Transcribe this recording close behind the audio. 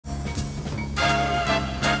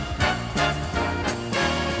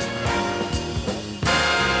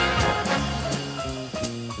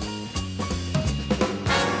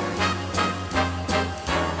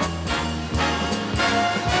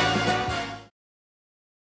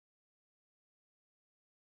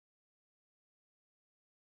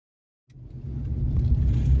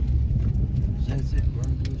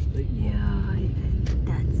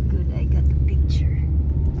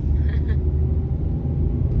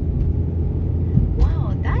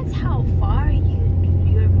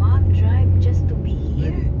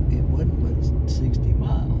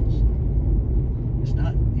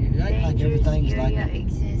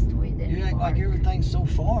like everything's so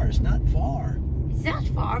far. It's not far. It's not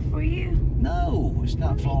far for you. No, it's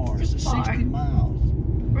not far. It's 60 miles.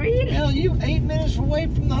 Really? Hell, you 8 minutes away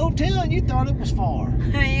from the hotel and you thought it was far.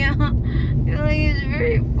 Yeah, really is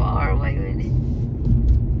very far away with it.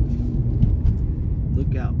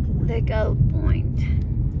 Lookout point. Lookout point.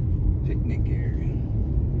 Picnic area.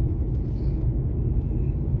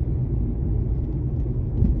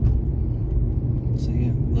 See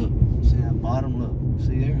it? Look. See that bottom? Look.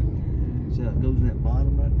 See there? See how it goes in that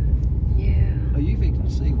bottom right there? Yeah. Oh, you can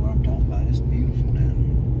see what I'm talking about. It's beautiful down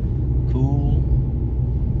here. Cool.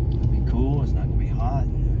 It'll be cool. It's not going to be hot.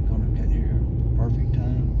 We're going to cut here perfect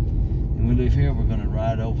time. And we leave here, we're going to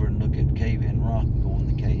ride over and look at Cave in Rock and go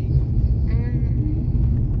in the cave.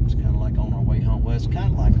 It's kind of like on our way home. Well, it's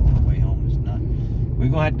kind of like on our way home. It's not. We're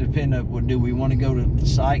going to have to depend on, do we want to go to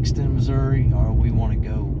Sykeston, Missouri, or we want to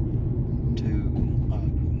go to...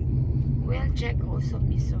 We'll check also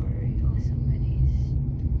Missouri. Also it is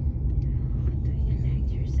doing an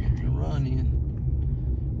exercise. Run in.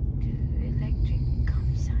 To electric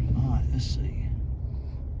campsite. Alright, let's see.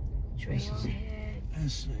 Trailhead.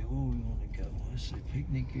 Let's see, where we want to go. Let's see,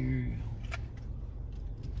 picnic area.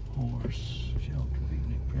 Horse, shelter,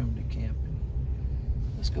 picnic, primitive camping.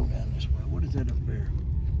 Let's go down this way. What is that up there?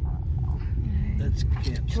 That's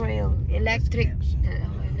campsite. Trail, electric.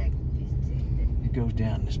 It goes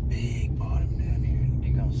down this big bottom down here, and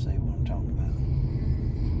you're gonna see what I'm talking about.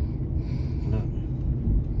 Look.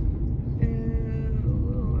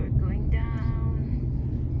 Ooh, we're going down.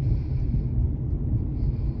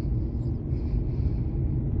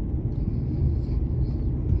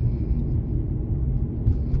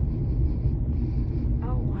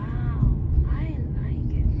 Oh wow, I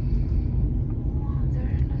like it. Wow, there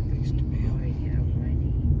are a lot of people here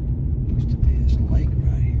already. Used to be this lake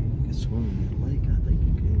right here. You can swim in that lake. I think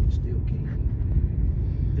you can. Still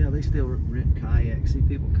can. Yeah, they still rent kayaks. See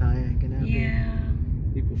people kayaking out there? Yeah.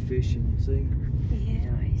 People fishing. See?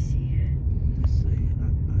 Yeah, I see it. Let's see. I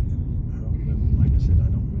don't remember. Like I said, I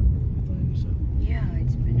don't remember everything. So. Yeah,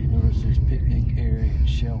 it's been a Notice there's picnic area and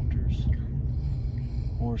shelters.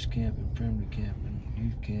 Horse camping, primitive camping,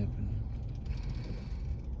 youth camping.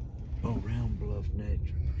 Oh, Round Bluff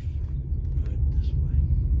Nature. Right this way.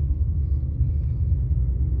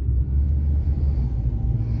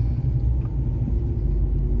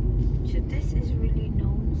 So this is really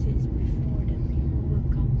known since before that people will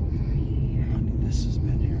come over here. Honey, this has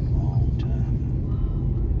been here a long time.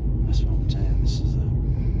 Wow. That's what I'm saying. This is a.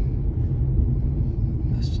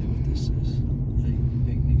 Let's see what this is. A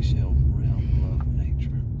picnic shelter, Round Bluff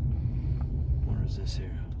Nature. What is this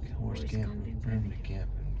here? Horse camping, primitive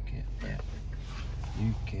camping,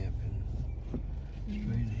 youth camping.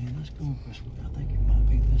 Straight ahead. Let's go this way. I think it might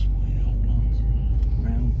be this way. I don't know.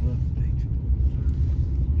 Round Bluff Nature.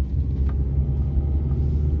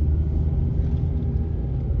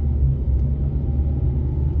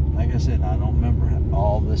 Like I said, I don't remember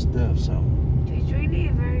all this stuff, so. It's really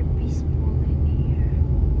very peaceful in here.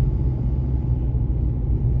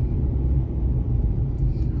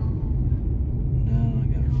 No, I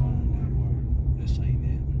gotta find that word. This ain't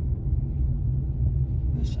it.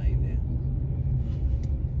 This ain't it.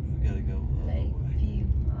 We gotta go the other way. Lakeview.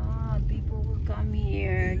 Ah, people will come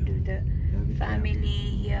here, do the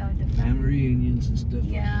family, yeah, the Family reunions and stuff.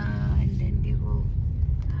 Yeah, and then they will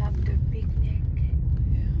have their picnic.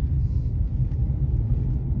 Yeah.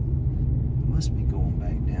 Must be going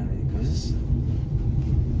back down there because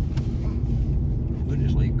we'll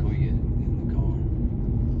just leave Koya in the car.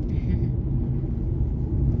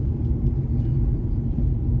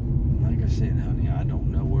 Like I said, honey, I don't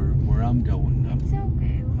know where I'm going. It's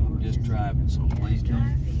okay. I'm just driving, so please don't.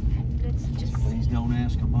 And let's just Please don't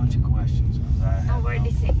ask a bunch of questions. 'Cause I have we're no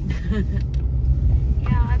the same.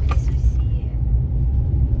 Yeah, at least we see it.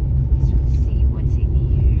 At least we see what's in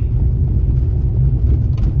here.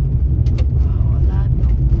 Oh, a lot of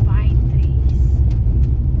pine trees.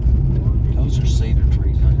 Those are cedar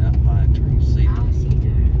trees, not pine trees. Cedar. Oh,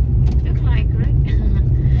 cedar. Look like, right?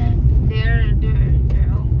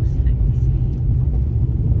 they're almost like the same.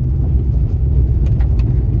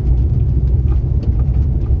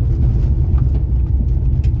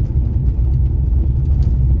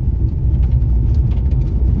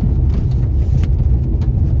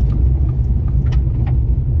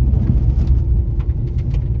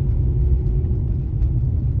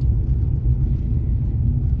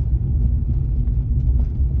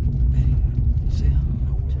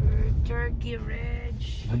 Turkey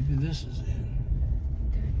Ridge. Maybe this is it.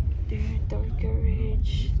 There, Turkey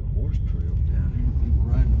Ridge. There's the horse trail down here. People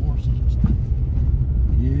riding horses and stuff.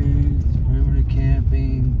 Youth, primitive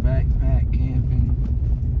camping, backpack camping,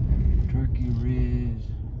 Turkey Ridge.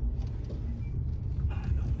 I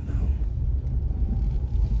don't know.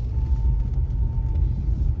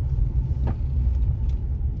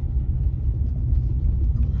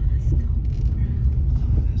 Glasgow.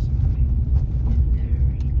 Oh, that's me. There are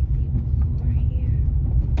really people over here.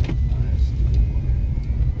 Oh, that's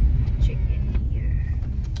Chicken here.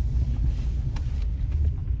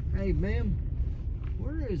 Hey, ma'am,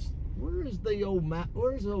 where's the old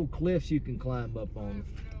where's the old cliffs you can climb up on? I have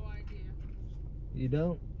no idea. You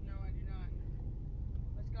don't? No, I do not.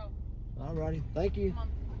 Let's go. Alrighty, thank you. Come on.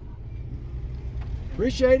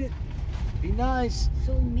 Appreciate it. Be nice.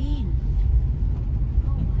 So mean.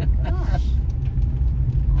 Oh my gosh.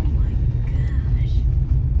 Oh my gosh.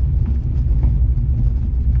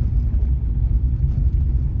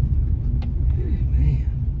 Man,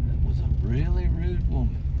 that was a really rude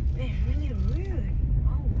woman. It's really rude.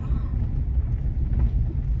 Oh wow.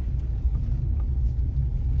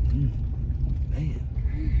 Man.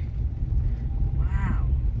 Wow.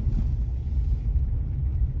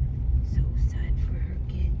 So sad for her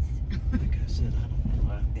kids. Like I said, I don't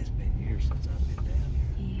know. It's been years since I've been down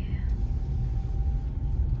here. Yeah.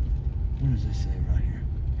 What does it say right here?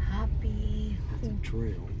 Happy It's a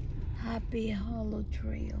trail. Happy Hollow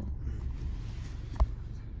Trail.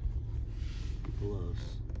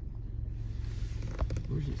 Bluffs.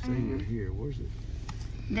 Where's it say right here? Where's it?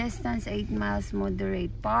 Distance 8 miles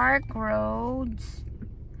moderate. Park roads.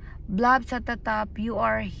 Bluffs at the top. You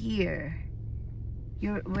are here.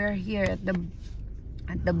 We're here at the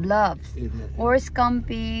bluffs. Isn't it? Horse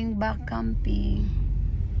camping, back camping.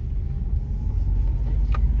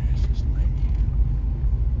 That's just like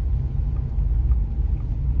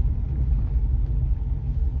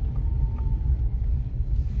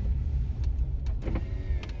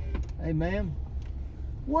Hey, ma'am,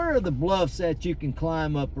 where are the bluffs that you can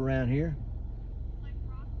climb up around here? Like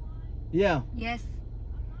rock line? Yeah. Yes.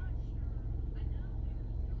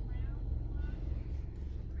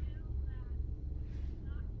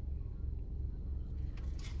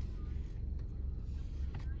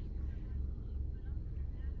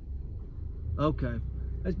 Okay.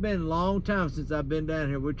 It's been a long time since I've been down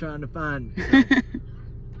here. We're trying to find.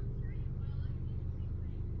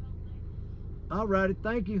 Alrighty,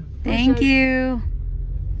 thank you. Thank Appreciate it. you.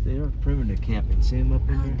 See, they're primitive camping. See them up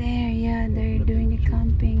in Oh, there? there, yeah, they're doing the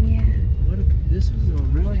camping, yeah. What if, this was a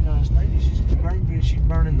really nice lady. She's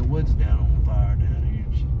burning the woods down on fire down here.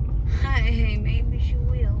 Hey, maybe she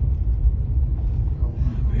will. Oh,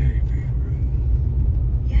 wow. Very, very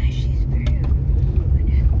rude. Yeah, she's very rude. Oh my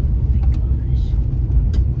gosh.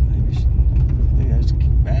 Maybe that's a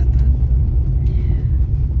bathroom.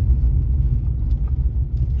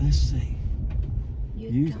 Yeah. Let's see.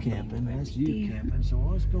 Youth camping, camping. That's Steve. youth camping. So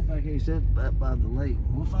let's go back here. He said up by the lake.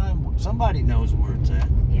 We'll find somebody knows where it's at.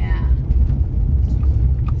 Yeah.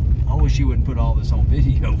 I wish you wouldn't put all this on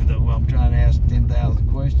video though. I'm trying to ask 10,000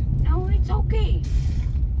 questions. No, it's okay.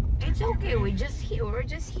 It's okay. We're just here. We're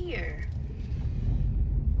just here.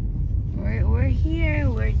 We're here.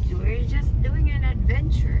 We're just doing an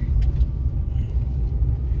adventure.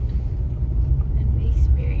 And we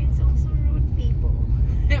experience also rude people.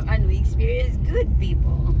 And we experience good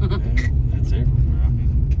people. That's everywhere. I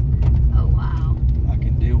mean, Oh wow. I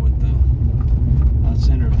can deal with I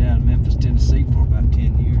sent her down to Memphis, Tennessee for about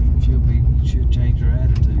 10 years. She'll change her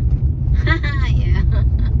attitude. Yeah.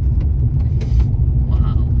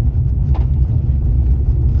 Wow.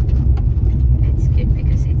 It's good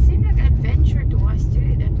because it seemed like adventure to us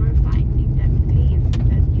too, that we're finding that cave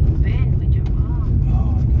that you've been with your mom.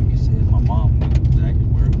 Oh, like I said, my mom knew exactly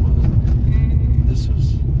where it was. This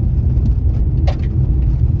was,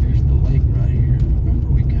 here's the lake right here. Remember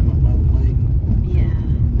we came up by the lake? Yeah.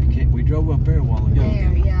 We drove up there a while ago.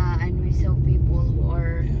 There, yeah, and we saw people who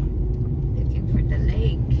are Yeah. looking for the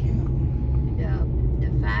lake. The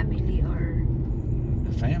family or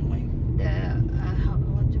The family.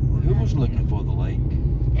 what do you call Who that? was looking for the lake?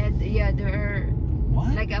 Yeah, they're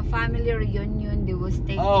What? like a family reunion. They will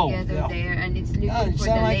stay Oh, together yeah. there, and it's looking God, it for the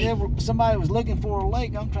sounded like lake. somebody was looking for a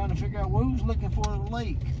lake. I'm trying to figure out who's looking for a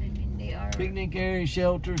lake. I mean, they are. Picnic area,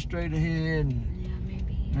 shelter, straight ahead. And Yeah,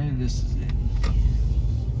 maybe. maybe this is it.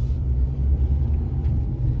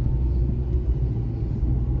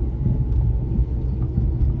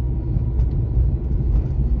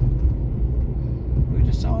 We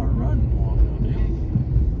just saw her running a while ago,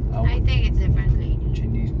 didn't we? I think it's different lady. She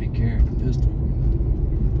needs to be carrying a pistol.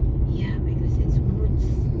 Yeah, because it's woods.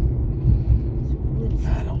 It's woods.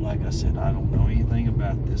 I don't, like I said, I don't know anything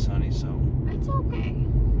about this, honey, so. It's okay.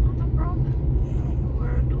 Not a problem.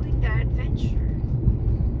 We're doing the adventure.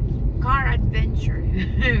 Car adventure.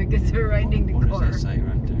 Because we're riding the What car. does that say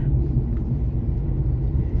right there?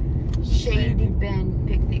 Shady Bend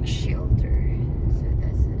Picnic Shelter. So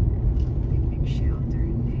that's a picnic shelter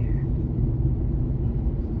in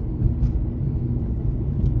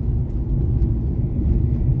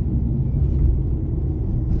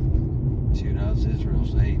there. Shoot, I was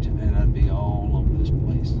Israel's age, and I'd be all over this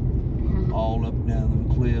place. All up and down them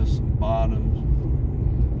cliffs and bottoms.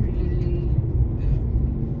 Really? Yeah.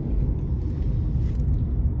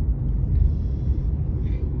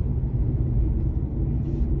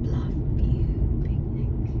 Bluff View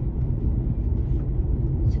Picnic.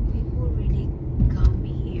 So people really come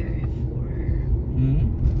here for.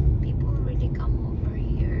 People really come over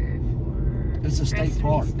here for. It's a state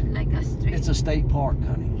park. Like a street. It's a state park,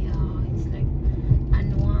 honey. Yeah, it's like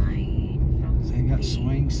unwind from. They got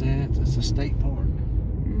swing sets. It's a state park.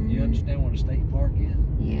 You understand what a state park is?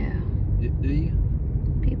 Yeah. Do you?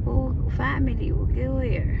 People, family will go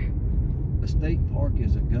here. A state park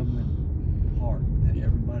is a government park that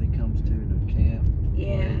everybody comes to camp.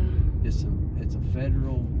 Yeah. It's a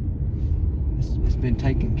federal. It's been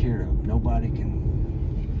taken care of. Nobody can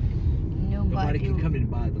come in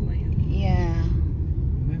and buy the land. Yeah.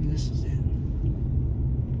 Maybe this is it.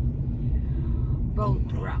 Boat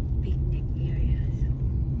Rock picnic area. So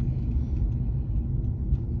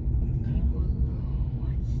people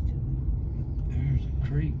wants to. There's a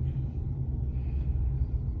creek.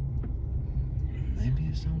 Maybe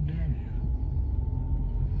it's on down here.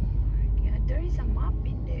 Yeah, there is a map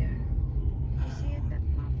in there. You see it, that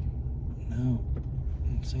map? No, I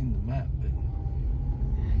haven't seen the map, but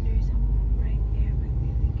And there is a map right there. Maybe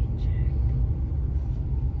we can check.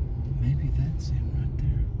 maybe that's it right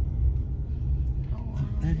there. Oh,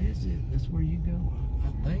 That is it. That's where you go. I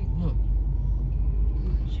think. Look.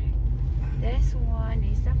 check. This one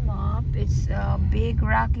is the map. It's a Big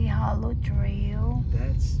Rocky Hollow Trail.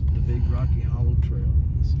 That's the Big Rocky Hollow Trail.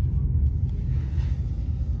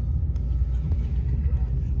 I don't think you can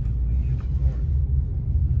drive that way. You have to park.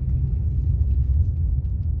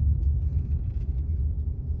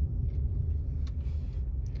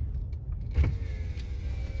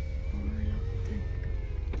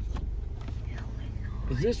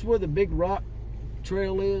 Is this where the Big Rock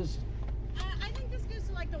Trail is? I think this goes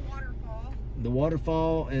to like the waterfall. The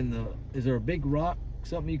waterfall and is there a big rock?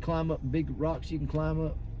 Something you climb up? Big rocks you can climb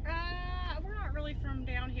up? We're not really from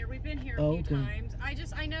down here. We've been here a Oh, few okay. times.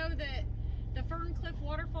 I know that the Ferne Cliff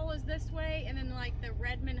waterfall is this way, and then like the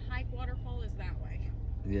Redmond Hike waterfall is that way.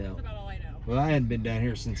 Yeah. That's about all I know. Well, I hadn't been down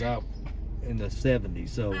here since in the 70s,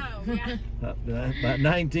 so Oh yeah. about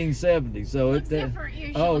 1970. So Looks it. different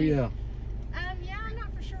usually. Oh yeah. Yeah, I'm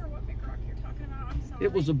not for sure what big rock you're talking about. I'm sorry.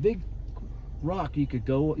 It was a big rock. You could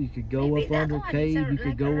go Maybe up that under a one is cave. You like could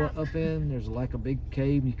a go rock. up in. There's like a big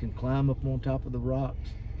cave. You can climb up on top of the rocks.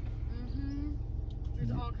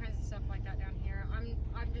 There's all kinds of stuff like that down here.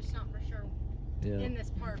 I'm just not for sure Yeah. in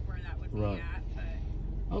this park where that would be Right. at, but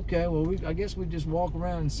Okay. Well, I guess we just walk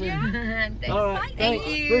around and see. Yeah. All right. Thank Thanks.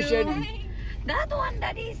 you. Appreciate it. hey, That one,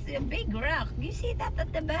 that is a big rock. You see that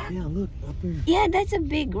at the back? Yeah. Look up here. Yeah, that's a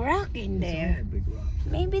big rock in It's there. all big rocks.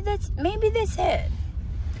 Maybe that's it.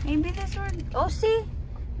 Maybe this one. Oh, see,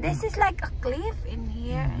 this is like a cliff in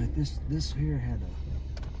here. But this here had a.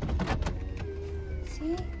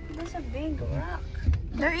 See, there's a big rock.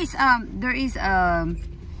 There is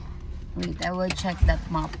wait, I will check that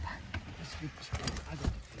map. Let's get this one. I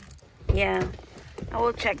got Yeah, I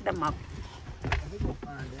will check the map. I think we'll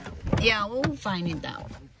find out. Yeah, we'll find it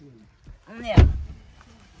out. Yeah.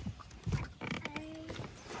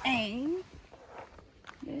 Hey,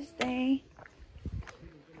 this day.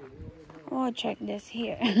 Oh, check this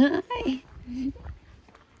here.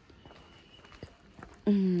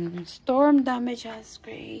 Storm damage has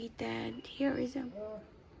created. Here is a.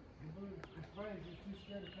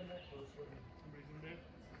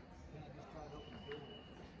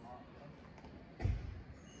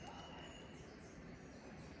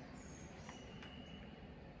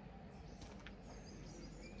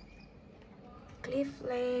 Cliff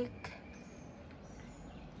Lake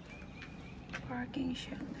parking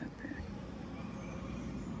shelter.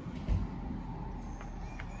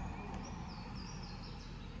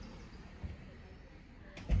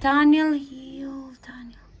 Tunnel Hill,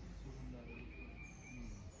 tunnel.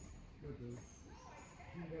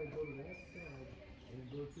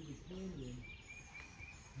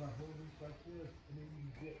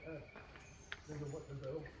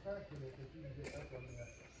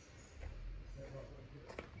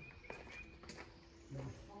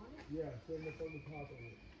 Yeah, stand up on the top of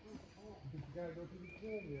it. You gotta go through the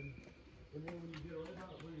canyon, and then when you get all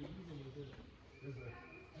about where you're using it, there's a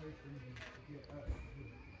place where you can get up.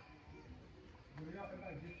 But it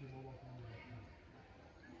might get you while walking over that.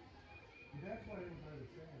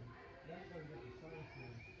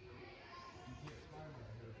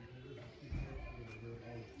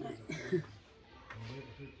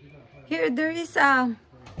 Here, there is a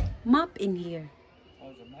map in here.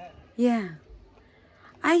 Yeah.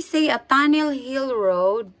 I say a Tunnel Hill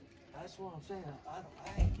Road. That's what I'm saying.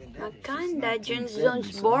 I ain't been down Wakanda,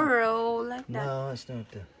 Jonesboro, like that. No, it's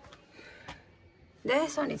not the.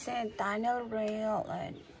 This one is saying Tunnel Rail,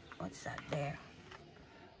 and what's that there?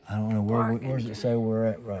 I don't know where does it say we're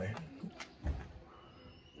at, right?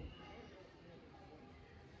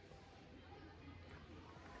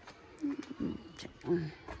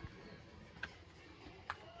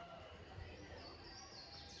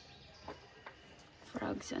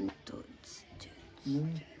 Frogs and toads.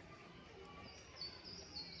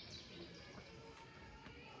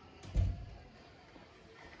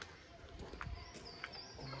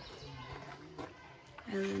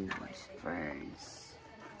 Illinois ferns.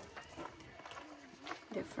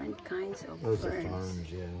 Different kinds of Those are ferns.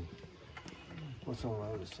 ferns, yeah. What's on the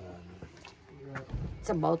other side? It's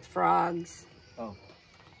about frogs. Oh. All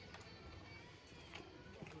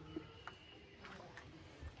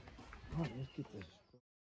right, let's get this.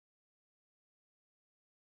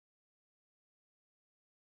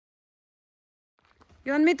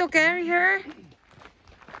 You want me to carry her? This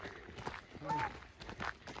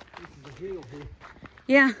is a hill here.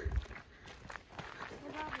 Yeah.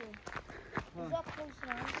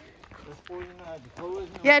 That's 49.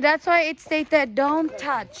 Yeah, that's why it stated don't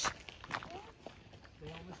touch.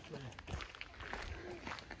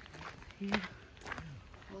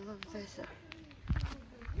 All of this.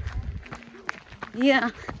 Yeah.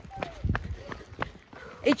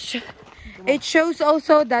 It shows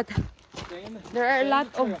also that there are a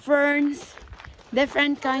lot of ferns,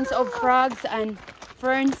 different kinds of frogs and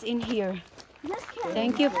ferns in here.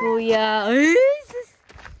 Thank you, Kuya.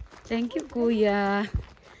 Thank you, Kuya.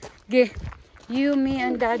 Okay, you, me,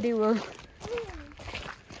 and Daddy will.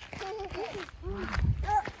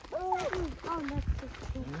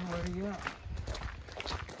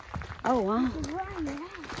 Oh, wow.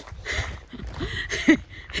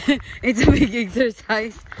 It's a big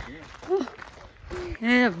exercise.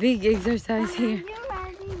 Yeah, big exercise here.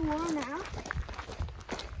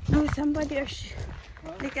 No, somebody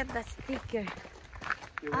look at that sticker.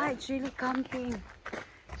 It's really camping.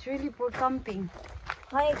 It's really for camping.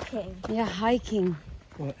 Hiking. Yeah, hiking.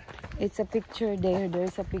 What? It's a picture there.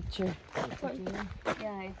 There's a picture.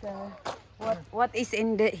 Yeah, it's a what is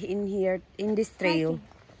in here in this trail? Hiking.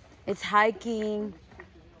 It's hiking.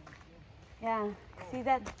 Yeah, see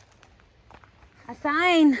that? A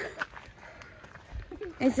sign.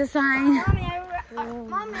 It's a sign.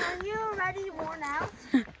 Mommy, are you already worn out?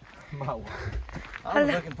 I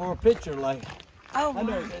was looking for a picture, like. Oh, I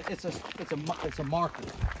know wow. it's a marker.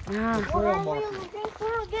 Yeah. What Trail are we marker. looking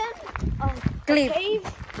for again? Cliff. A cave?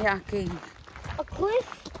 Yeah, cave. A cliff?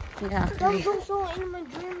 Yeah, That was cliff. also in my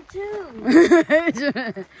dream too.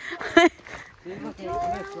 See, look at No,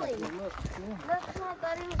 this really. look. Yeah. That's not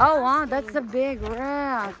that it was Oh, wow, asking. that's a big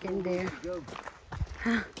rock in there. Go.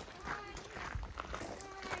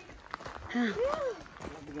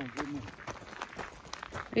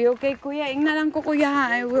 Are you okay, Kuya? Ing na lang ko, Kuya, ha?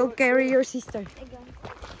 I will carry your sister.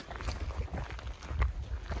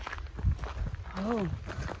 Oh.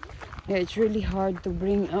 Yeah, it's really hard to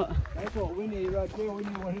bring up. That's what we need right there. We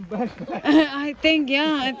need one in back. I think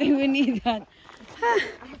we need that. I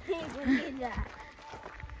think we need that.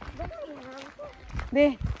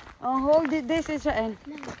 Be, hold it. This is and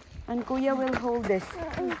Kuya will hold this.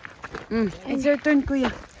 It's your turn,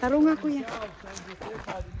 Kuya. Taro nga, Kuya.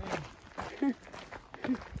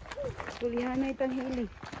 Kulihan na itong Haley.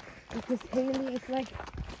 Because Haley is like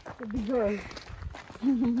the big girl.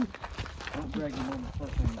 Don't drag him on the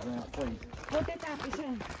first on the ground, please. Put it up,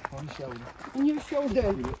 isa. On the shoulder. On your shoulder.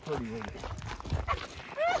 You look pretty with it.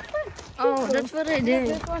 Oh, that's what I did.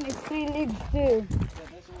 This one is 3 leaves too.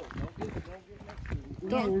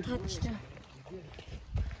 Don't touch the...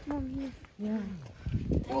 Mommy. Yeah.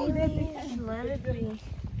 Please let it be.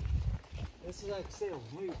 This is like I said,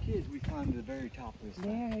 when we were kids, we climbed to the very top of this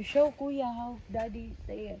thing. There, show Kuya how Daddy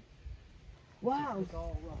say it. Wow. It's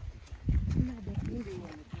all rock.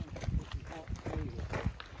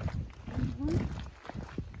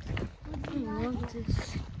 I love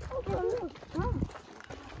this. Oh, look.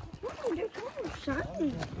 Oh, they're kind of shiny.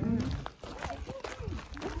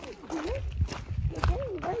 They're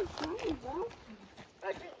getting very shiny, bro.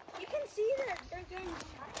 You can see that they're getting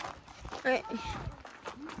shiny. I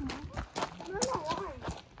don't know why.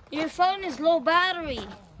 Your phone is low battery.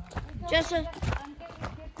 Just a...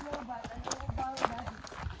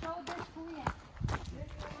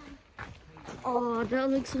 Oh, that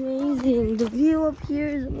looks amazing. The view up here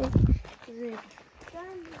is amazing.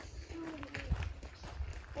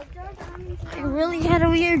 I really had a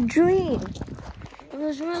weird dream. It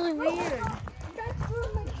was really weird.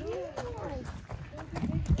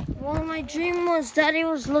 Well, my dream was Daddy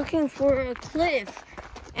was looking for a cliff.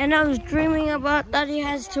 And I was dreaming about that he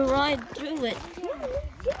has to ride through it.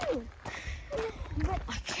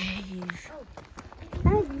 A cave.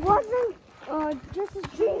 It wasn't just a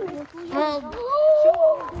dream. Oh,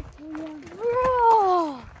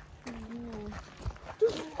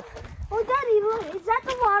 Oh, Daddy, look, is that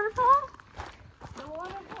the waterfall? The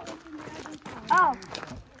waterfall is in the other side. Oh.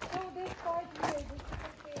 So this part here, this is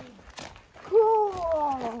the cave.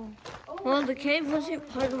 Cool. well, the cave wasn't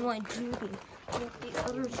part of my dream. But the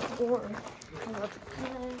others were.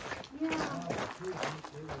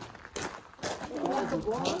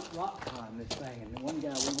 Rock climb this thing, and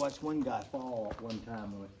we watched one guy fall one time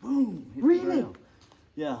and went boom, hit the ground.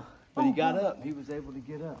 Yeah, but he got up. He was able to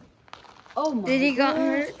get up. Oh my. Did he got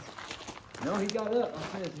hurt? No, he got up.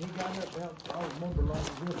 I said he got up. I remember like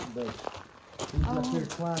this today. He was up there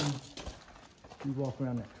climbing. You walk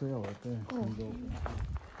around that trail right there. And you go over.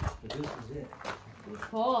 But this is it.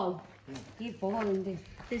 Fall. He fall in there.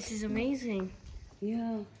 This is amazing.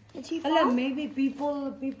 Yeah. Did he Alam, fall? maybe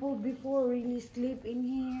people before really sleep in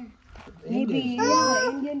here. Maybe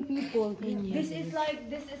Indians. Indian people. This is like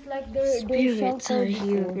their Spirits shelter are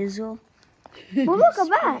here, before. Israel. Well, look, a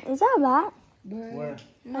bat. Is that a bat? Where?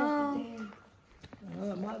 No.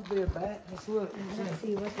 It might be a bat. Let's look. Let's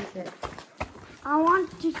see what is it. I want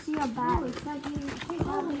to see a bat. It's like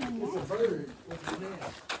It's a bird. What's his name?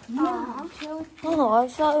 I'm chilling. Oh, I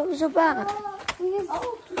thought it was a bat.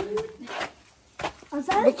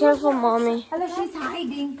 Be careful, Mommy. Hello, she's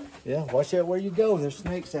hiding. Yeah, watch out where you go. There's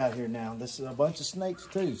snakes out here now. This is a bunch of snakes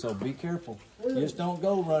too, so be careful. You just don't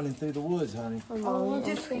go running through the woods, honey.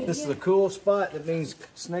 This is a cool spot. That means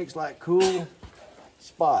snakes like cool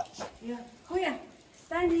spots. Yeah. Oh yeah.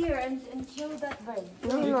 Stand here and show that bird.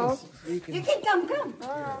 No. You You can come.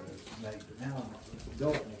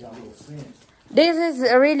 This is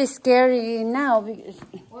really scary now because.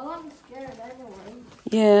 Well, I'm scared anyway.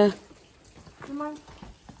 Yeah. Come on.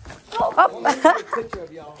 Picture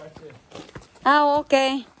of y'all right there. Oh,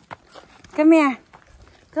 okay. Come here.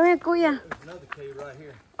 Come here, Kuya. There's another cave right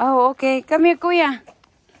here. Oh, okay. Come here, Kuya.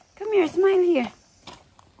 Come here, smile here.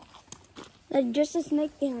 Like just a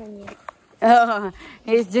snake behind you. Oh,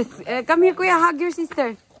 he's just. Come here, Kuya. Hug your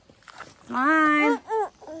sister. Smile.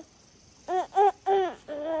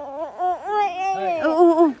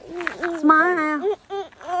 Oh. Smile.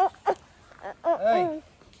 Hey.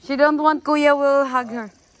 She don't want Kuya will hug her.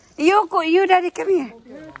 You, Daddy, come here.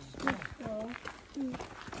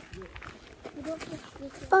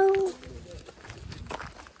 Oh,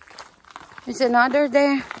 There's another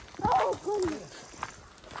there. oh goodness.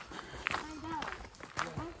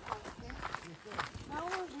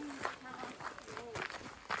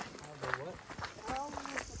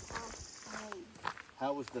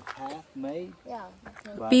 How was the path made? Yeah.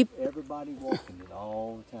 By Beep. everybody walking it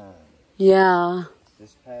all the time. Yeah.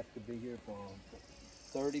 This path could be here for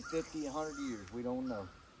 30, 50, 100 years. We don't know.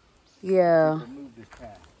 Yeah. People moved this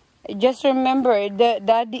path. Just remember,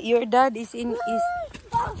 your dad is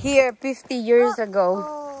here 50 years ago.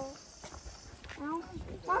 Oh.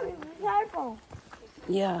 Mommy, be careful.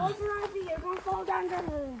 Yeah. Close your eyes, you're gonna fall down the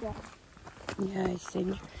hill. Yeah, it's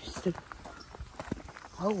dangerous.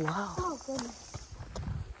 Oh wow. Oh goodness.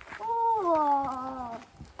 Oh.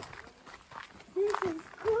 This is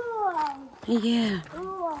cool. Yeah.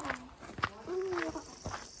 Cool.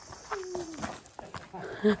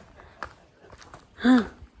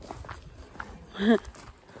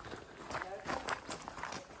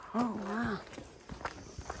 Oh wow.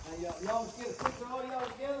 Y'all get a picture all y'all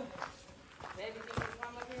together?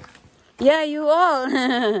 Yeah, you all.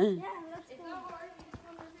 Yeah, let's go.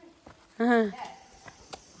 You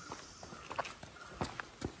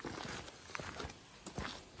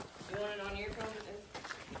want it on your phone?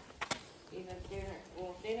 Even there.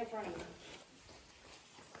 Well, stay in front of me.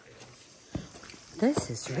 This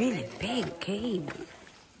is really big cave.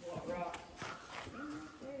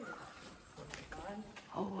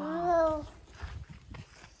 Oh wow.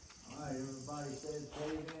 Alright, everybody says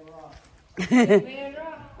cave and rock.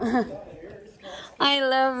 I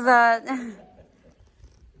love that.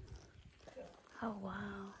 Oh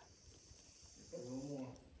wow.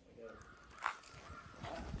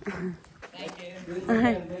 Make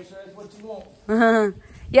sure that's what you want.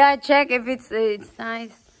 Yeah, check if it's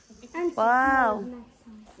nice. Wow.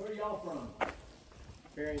 Where y'all from?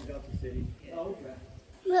 Ferne, Delta City. Oh, okay.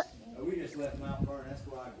 We just left Mount Vernon. That's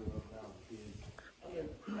where I grew up when I was a kid.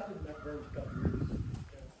 burned a couple years.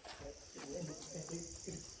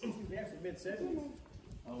 Actually, mid-70s.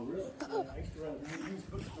 Oh, really? I used to run a used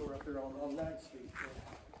bookstore up there on 9th Street.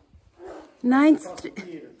 Ninth Across the Street.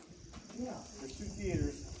 theater. Yeah. There's 2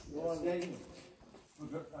 theaters. One, I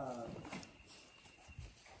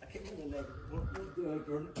can't remember the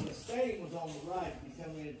name. The stadium was on the right. You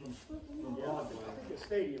come in from Broadway. The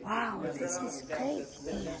stadium. Wow, this is great. 5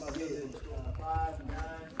 and 9.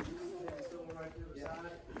 Still right there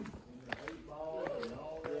beside. 8 ball and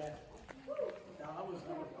all that. No, I was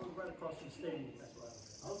right across from the stadium. That's right.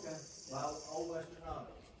 Okay. By Old Western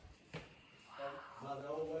Auto. By the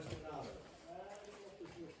Old Western Auto.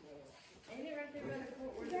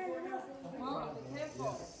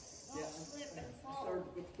 Started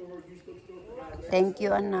the bookstore, used bookstore for guys. Thank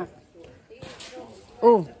you, anak.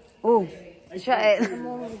 Oh, oh. Siya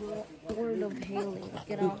Word of Haley.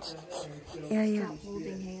 Get out. Yeah, yeah.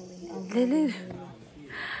 Holding Haley. Lily.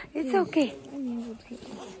 It's okay.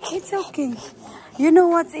 It's okay. You know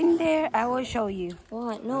what's in there? I will show you.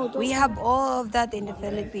 What? No, don't. We have all of that in the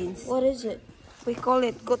Philippines. What is it? We call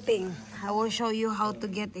it kuting. I will show you how to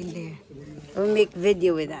get in there. We'll make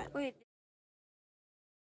video with that. Wait.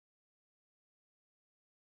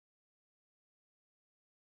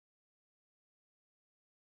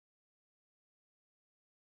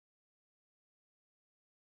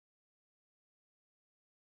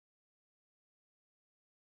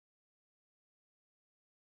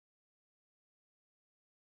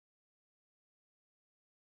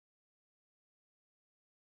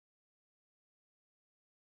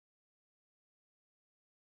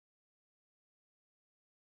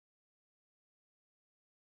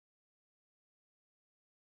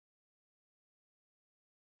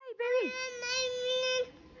 Hey, baby.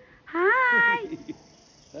 Hi.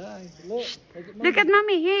 Hi, look. Look at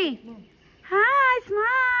mommy. Hey. Hi,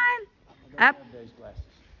 smile. Up. Those glasses.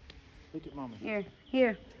 Look at mommy. Here,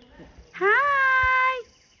 here. Hi.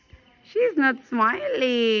 She's not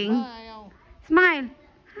smiling. Smile. Smile.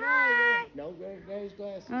 Hi. No, those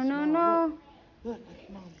glasses. Oh, no, no. Look at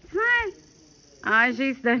mommy. Smile. Ah,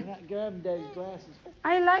 she's done. You're not grabbing those glasses.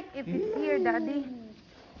 I like if it's here, Daddy.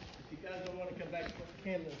 If you guys don't want to come back to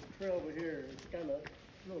Camden Trail over here, it's kind of a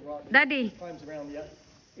little rocky. Daddy. It climbs around the.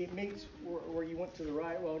 It meets where you went to the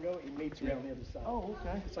right a while ago. It meets around the other side. Oh,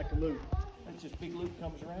 okay. It's like a loop. That's just big loop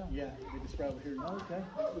comes around. Yeah, they just right over here. Okay.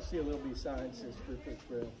 You'll see a little bit of sign that says Fairfield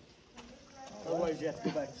Trail. Otherwise, you have to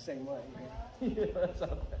go back the same way. Yeah, that's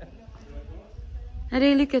all right.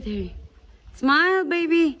 Daddy, look at her. Smile,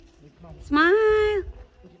 baby. Smile.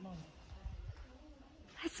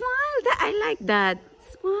 Smile. I like that.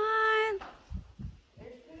 Smile.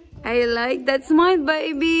 I like that smile,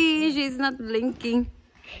 baby. She's not blinking.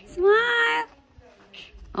 Smile.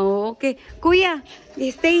 Oh, okay. Kuya,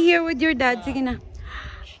 stay here with your dad. Sige na.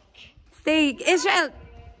 Stay. Israel.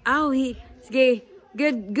 Oh, sige.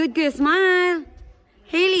 Good, good, good. Smile.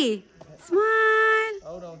 Haley. Smile.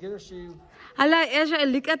 Hold on, get her shoe. Hala, Israel.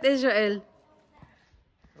 Look at Israel.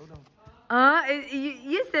 Hold on.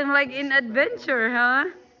 You seem like in adventure, huh?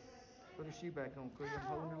 Put her shoe back on, quick. I'm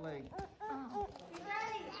holding her leg.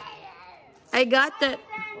 I got it.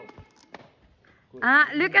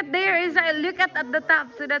 Look at there, Israel. Look at the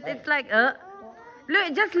top so that it's like,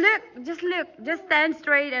 look, just look. Just stand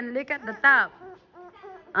straight and look at the top.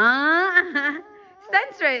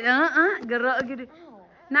 Stand straight.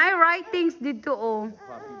 Now write things dito, oh.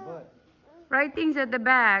 Poppy butt. Write things at the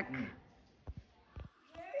back.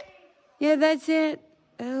 Yeah, that's it.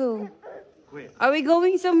 Oh. Quit. Are we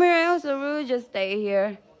going somewhere else or will we just stay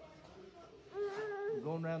here? You're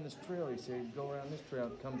going around this trail, he said. You go around this trail,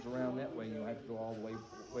 it comes around that way. You have to go all the way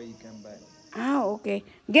you come back. Oh, okay.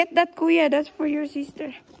 Get that, Kuya. That's for your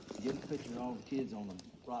sister. Get a picture of all the kids on the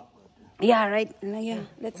rock right there. Yeah, right. Yeah,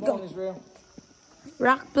 let's Come on, go. Israel.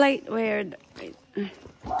 Rock plate, where? Here,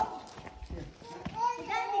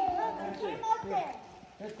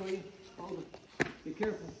 Queen. Hold it. Be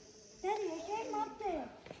careful. Daddy, I came up there.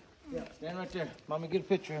 Yeah, stand right there. Mommy, get a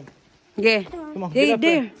picture of him. Yeah. Come on, Hey, get up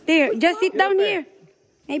there. Just sit Get down up there. here.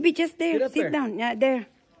 Maybe just there. Get up Sit there. down. Yeah, there.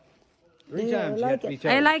 3 Yeah, times you have to be I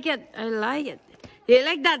told. like it. I like it. You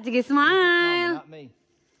like that? Sige, Mama, smile. not me.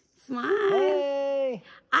 Smile. Hey!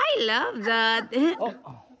 I love that. Oh,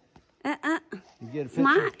 you get a picture?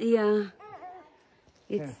 Smile. Yeah.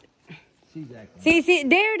 It's. She's acting. See,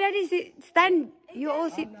 there, Daddy. See, stand. You all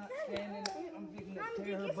sit. I'm not standing. I'm beginning to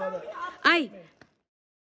tear her butt up. Ay,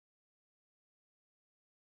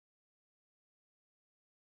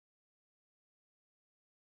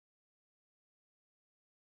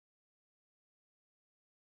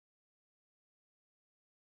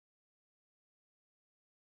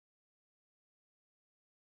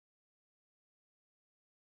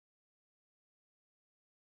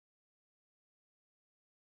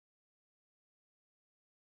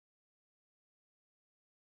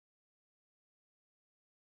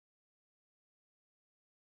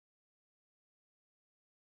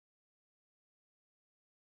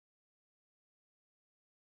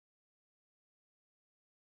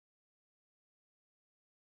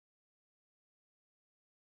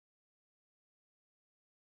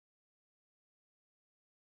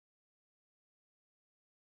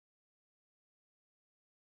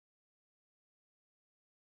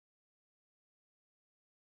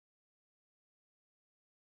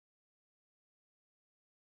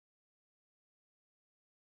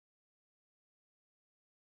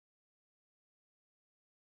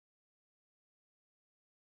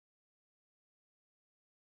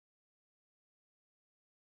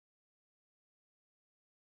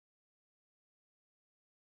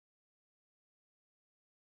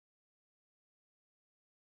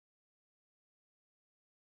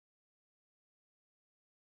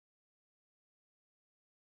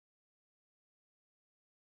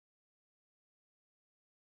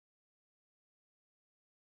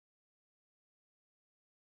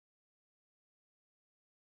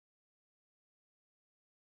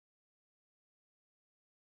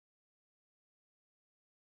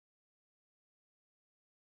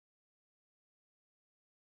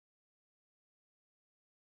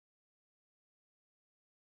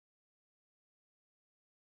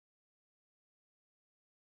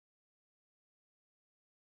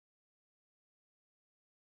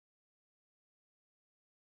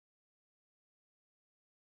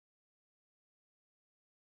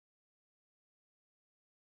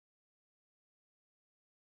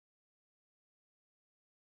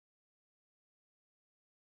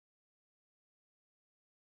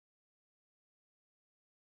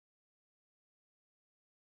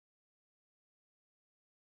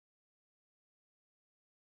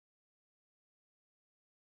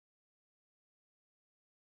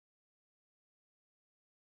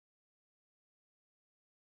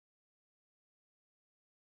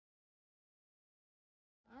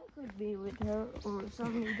 could be with her or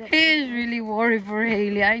something that. He is really worried for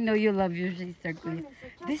Haley. I know you love your sister, Clyffe.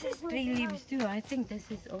 This is 3 leaves too. I think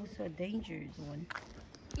this is also a dangerous one.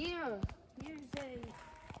 Here, here's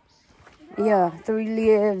Yeah, 3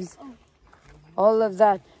 leaves. All of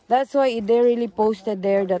that. That's why they really posted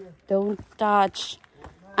there that don't touch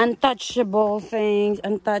untouchable things,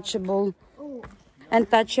 untouchable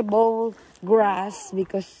grass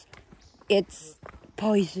because it's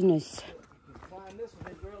poisonous. Climb this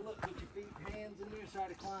one, girl. Look, put your feet, hands in there, try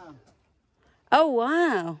to climb. Oh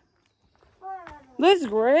wow. That's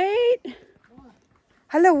great.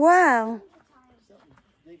 Hello, wow.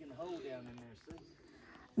 Digging a hole down in there, see?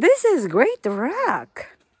 This is great rock.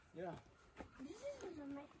 Yeah.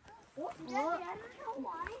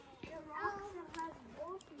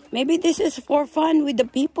 Maybe this is for fun with the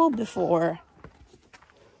people before.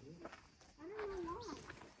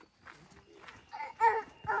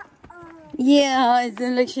 Yeah, it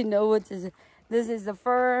seems like she knows what this is. This is the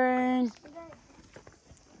fern.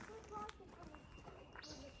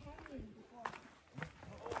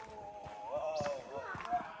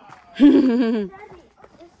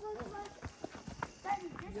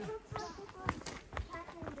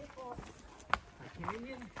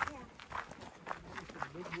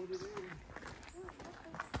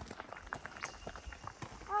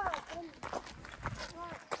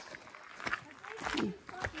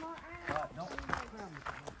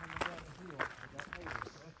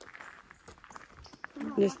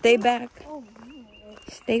 Just stay back.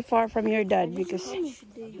 Stay far from your dad because.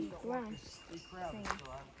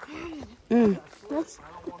 Let's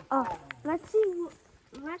see,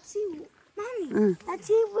 Mommy. Let's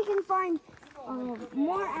see if we can find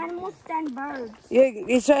more animals than birds. Yeah,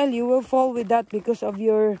 Israel, you will fall with that because of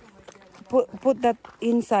your. Put that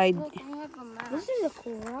inside. This is a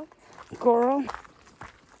coral. Coral.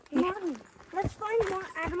 Mommy, let's find more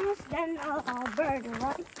animals than a bird,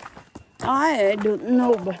 right? I don't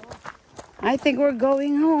know, but I think we're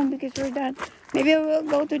going home because we're done. Maybe we'll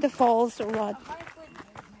go to the falls or what.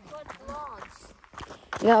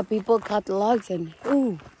 Yeah, people cut logs and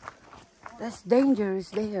ooh, that's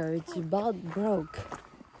dangerous there. It's about broke.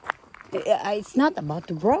 It's not about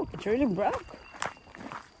to broke. It's really broke.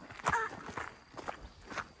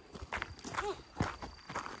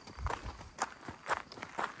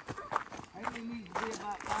 Haley needs to be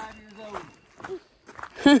about 5 years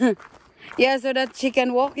old. Yeah, so that she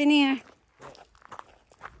can walk in here.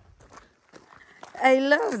 I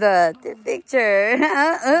love that picture.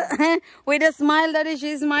 With a smile, Daddy,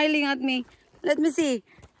 she's smiling at me. Let me see.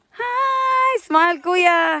 Hi, smile,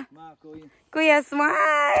 Kuya. Kuya,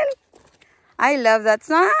 smile. I love that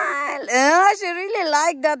smile. Oh, she really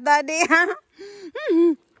liked that, Daddy.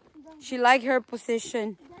 She liked her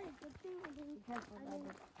position.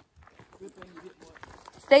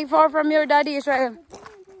 Stay far from your daddy, Israel.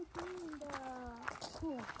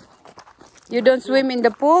 You don't swim in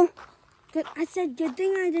the pool? I said, good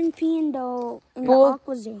thing I didn't pee in the Pool?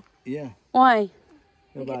 aqua zoo. Yeah. Why?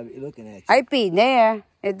 Nobody looking at you. I peed there.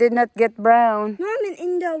 It did not get brown. No, I mean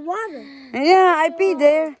in the water. Yeah, I peed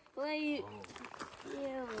there.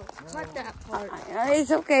 Cut that part.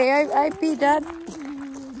 It's okay. I peed that.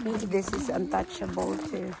 Maybe this is untouchable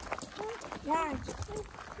too. Yeah.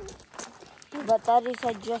 But Daddy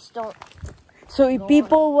said just don't. So if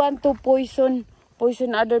people want to poison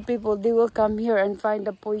other people, they will come here and find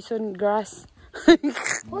the poison grass.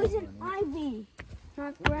 Poison ivy,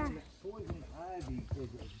 not grass. Poison ivy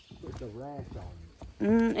with the rash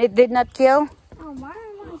on it. It did not kill? Oh, why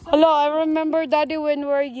am I so... Hello, I remember, Daddy, when we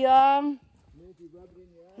were young.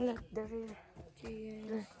 Look,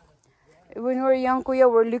 when we were young, Kuya,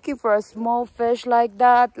 we're looking for a small fish like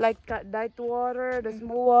that, like that water, the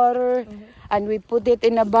small water, and we put it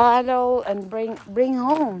in a bottle and bring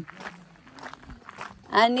home.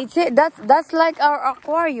 And it's it. That's like our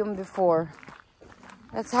aquarium before.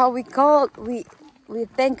 That's how we call it. We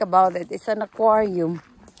think about it. It's an aquarium.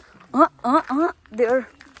 There.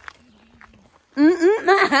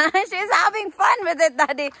 She's having fun with it,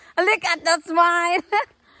 Daddy. Look at that smile.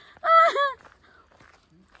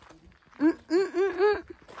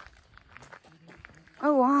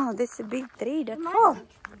 Oh wow, this is a big tree that fall.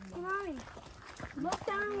 Mommy, look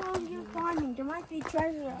down while you're farming. There might be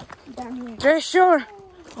treasure down here. Treasure.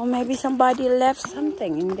 Or maybe somebody left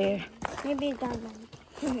something in there. Maybe down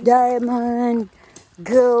there. Diamond,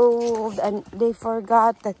 gold, and they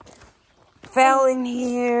forgot that fell in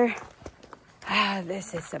here. Ah,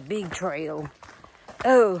 this is a big trail.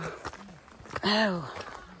 Oh.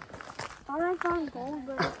 Thought I found gold,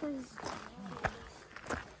 but it was...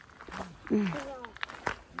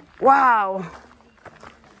 Wow.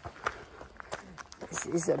 This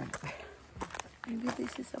is a... Maybe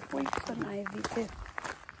this is a poison ivy too.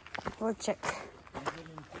 We'll check.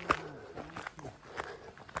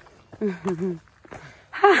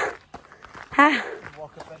 Ha! Ha!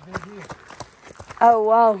 Walk up that hill here. Oh,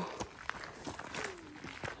 wow.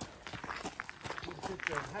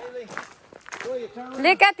 Haley, will you turn around?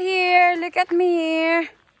 Look at here. Look at me here.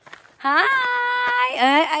 Hi.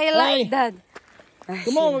 I like Hey. that.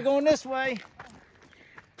 Come on, we're going this way.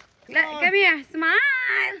 Come here.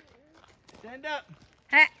 Smile. Stand up.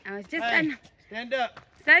 Hey, I was just Hey, stand up.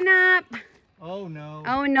 stand up. Oh no.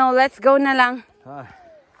 Oh no, let's go na lang.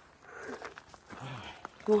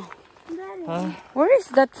 Where is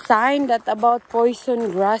that sign that about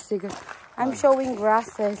poison grass? Because I'm showing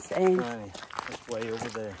grasses and That's way over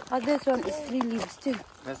there. oh, this one is 3 leaves too.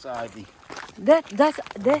 That's ivy. That's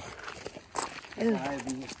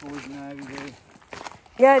Ivy. It's poison ivy there.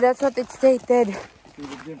 yeah, that's what it stated. See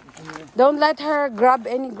the difference in there? Don't let her grab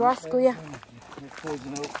any grass, kuya. It's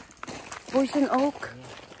poison oak. Poison oak.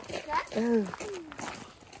 Oh.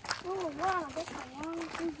 Oh, wow, that's a long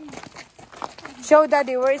season. Show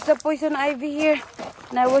daddy, where is the poison ivy here?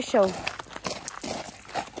 And I will show.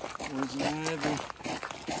 Poison ivy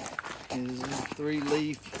is a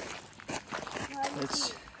 3-leaf.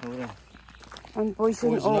 That's hold on. On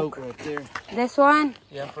poison oak. right there. This one?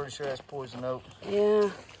 Yeah, I'm pretty sure that's poison oak. Yeah.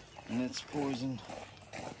 And it's poison.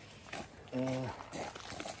 Don't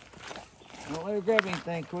let her grab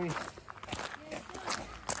anything, Clyffe.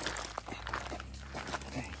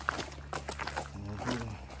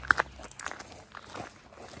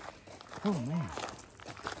 Oh man.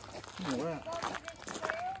 All right.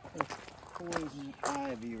 That's poison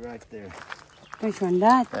ivy right there. Which one?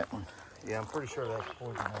 That? That one. Yeah, I'm pretty sure that's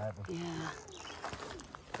poison ivy. Yeah.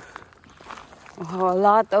 Oh, a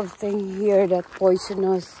lot of things here that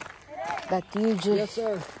poisonous that you just Yes,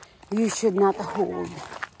 sir. you should not hold.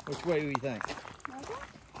 Which way do you think?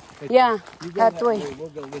 Yeah, You go that way. We'll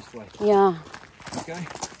go this way. Yeah. Okay?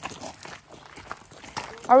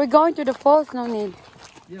 Are we going to the falls? No need.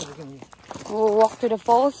 Yeah, we're gonna. We'll walk to the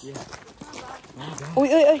falls. Yeah. Uy,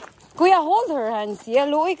 uy, uy. Kuya, hold her hands. Yeah,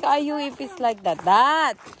 Louie, kayo if it's like that.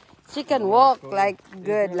 That. She can walk like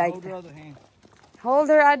good, like Hold her other hand. hold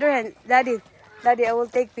her other hand. Daddy, Daddy, I will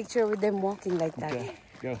take picture with them walking like that. Okay,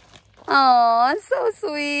 go. Oh, so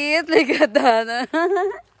sweet. Look at that.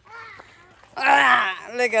 Ah,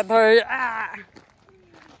 look at her. Ah.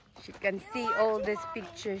 She can see all these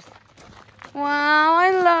pictures. Wow,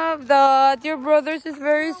 I love that. Your brother's is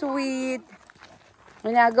very sweet.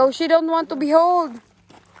 And I go, she don't want to be held.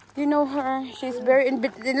 You know her. She's very,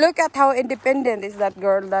 look at how independent is that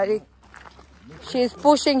girl, Daddy. She's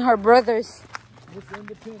pushing her brothers. Miss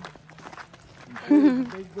Independent.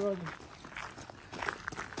 Big brother.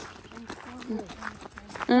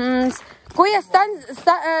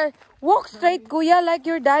 Kuya, walk straight, Kuya, like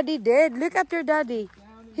your daddy did. Look at your daddy.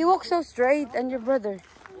 He walks so straight, and your brother.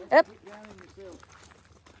 Yep.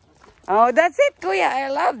 Oh, that's it, Kuya. I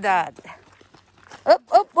love that. Up,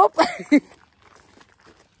 up, up.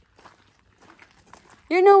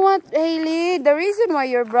 You know what, Hailey? The reason why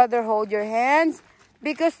your brother hold your hands,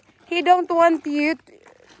 because he don't want you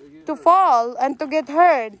to fall and to get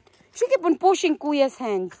hurt. She keep on pushing Kuya's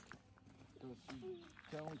hands.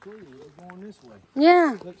 Telling Clyffe we're going this way.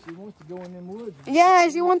 Yeah. Look, she wants to go in them woods. Yeah,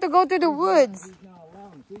 she want to go to the woods. He's not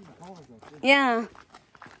allowing. See the cars up there. Yeah.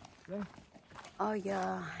 See? Oh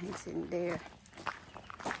yeah, it's in there.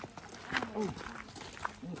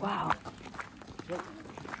 Wow. Man,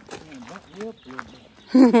 bump me up a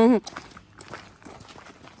little bit.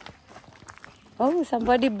 Oh,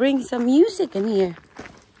 somebody bring some music in here.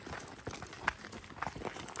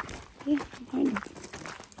 Yeah,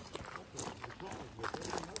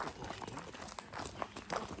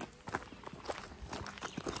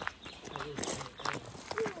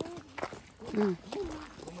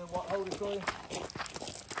 Hold it,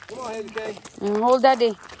 Clyffe. Come on, Haley K. hold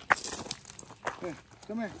daddy. Here,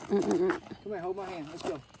 come here. Come here, hold my hand. Let's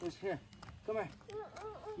go. Let's here. Come here.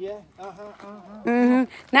 Yeah.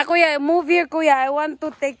 Na Kuya, move here, Kuya. I want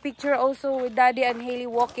to take picture also with Daddy and Hailey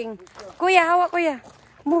walking. Kuya, hawak Kuya.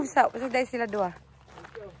 Move sa dahil sila dua.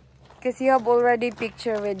 Because you have already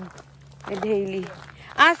picture with Hailey.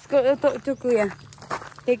 Ask to Kuya.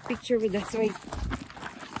 Take picture with us. Wait.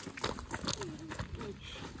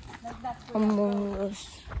 Among Us.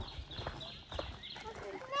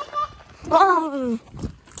 Oh. Is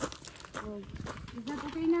that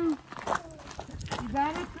okay now? You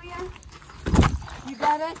got it, Kuya? You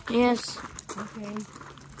got it? Yes. Okay.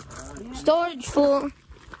 Storage full.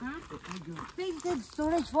 Huh? Big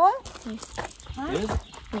storage full?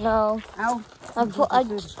 No. Ow.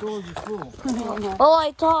 The storage is full. Oh,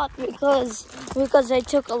 I thought because I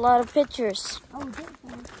took a lot of pictures. Oh, this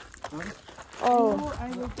one. Oh, I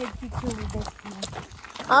will take picture with this one.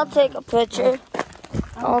 I'll take a picture.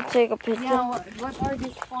 I'll take a picture. Yeah, what are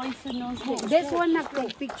these poisonous things? This one I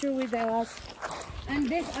take picture with us. And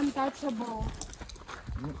this untouchable.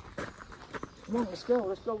 Come on, let's go.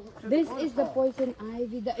 Let's go. This is the poison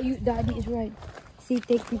ivy. Daddy is right. See,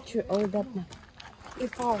 take picture. Oh, that na.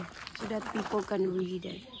 Ifar, so that people can read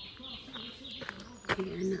it.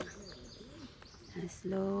 Ayan na.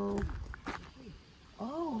 Slow.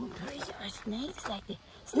 Oh, there are snakes like this.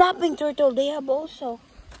 Snapping turtle, they have also.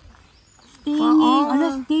 Stinging.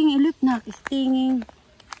 Ano, stinging. Look na. Stinging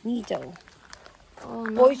needle. Oh,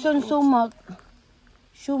 no. Poison sumac.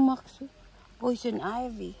 Poison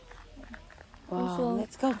ivy. Wow, Also-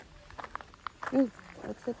 let's go. Ooh,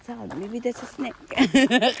 what's that sound? Maybe that's a snake.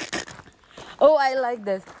 Oh, I like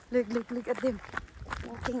this. Look at them.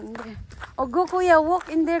 Walking in there. Oh, go, Kuya. Walk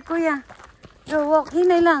in there, Kuya. Go, walk.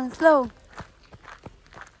 Hinay lang. Slow.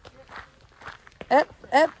 Up.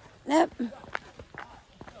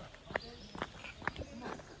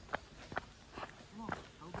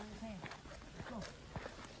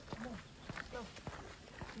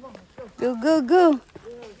 Go. Go.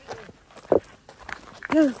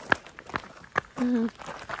 Mhm.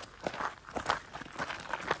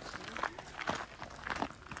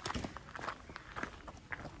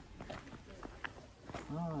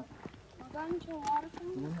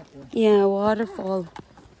 Yeah, waterfall.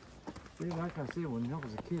 See, like I said, when I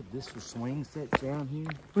was a kid, this was swing set down here.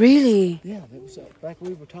 Really? Yeah, that was back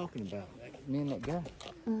we were talking about. Me and that guy.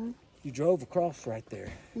 Mhm. You drove across right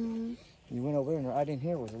there. Mhm. You went over there, and right in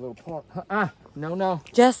here was a little park. No.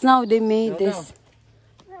 Just now they made No, this.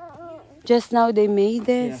 Just now they made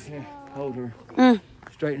Yeah, this. here, hold her. Mm.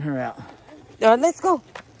 Straighten her out. Let's go.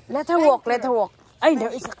 Let her walk. Ay, there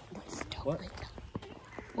is a dog. What?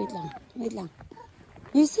 Wait lang.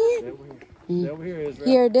 You see it? Over here is right.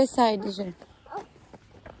 Here, this side is it.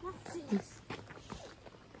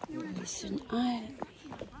 Listen,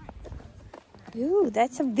 Ooh,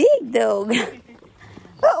 that's a big dog.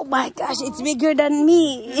 Oh my gosh, it's bigger than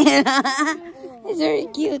me. It's very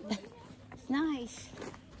cute. It's nice.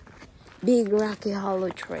 Big Rocky Hollow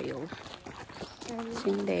Trail. It's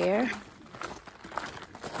in there.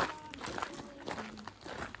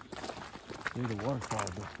 Near the waterfall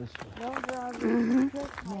goes this way. Mm-hmm.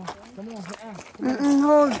 Come on.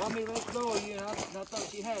 Hold. Mommy, let's go. I thought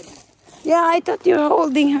she had me. Yeah, I thought you were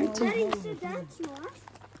holding her too. Daddy, you said that's not.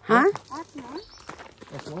 Huh? That's not.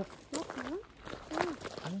 That's what? That's not.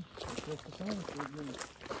 That's the same.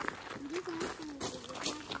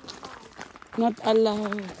 Not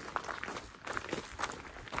allowed.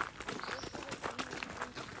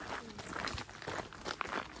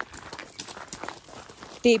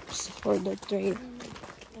 Tips for the trail.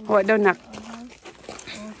 What daw nak?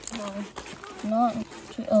 not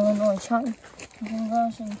to Illinois, China.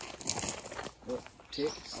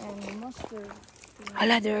 Ticks. And mustard.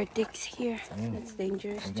 Hala, there are ticks here. That's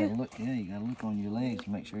dangerous You too. gotta look. Yeah, you gotta look on your legs to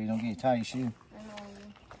make sure you don't get tie your shoe.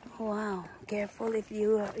 Wow, careful if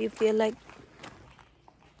you feel like.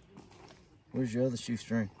 Where's your other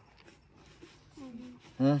shoestring?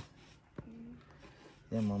 Huh?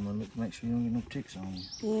 Yeah, Mama, look, make sure you don't get no ticks on you.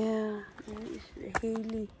 Yeah, there is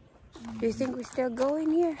Haley. Do you think we're still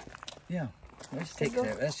going here? Yeah, there's ticks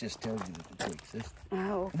there. That's just tells you that the ticks. That's, Oh, come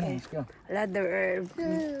on, okay. let's go. Hala, there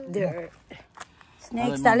are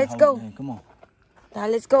snakes. Mama Let's hold go. it in. Come on.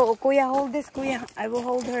 Let's go. Oh, Kuya, hold this, Kuya. I will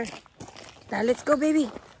hold her. Let's go,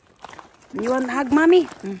 baby. You want to hug Mommy?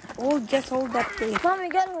 Oh, just hold that, Kuya. Mommy,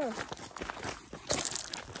 get her.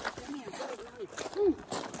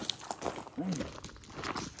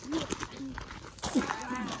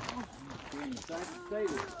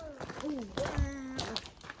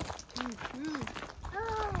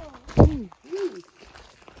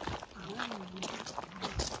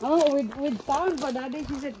 Oh, with sound, but Daddy,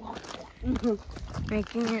 she said,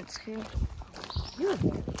 Making it scream.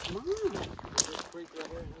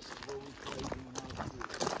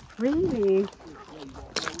 Really?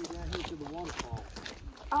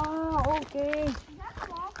 Oh, okay.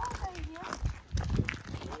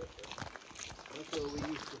 That's where we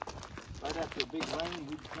used to, right after a big rain,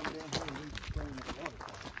 we'd come down here and we'd swim in the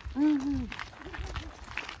waterfall. Mm-hmm.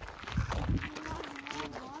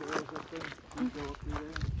 We'd go up through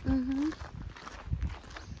there. Mm-hmm.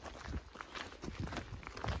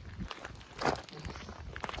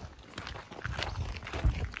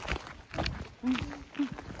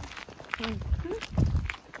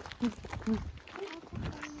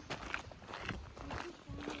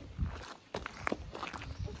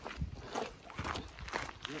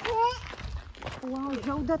 Wow,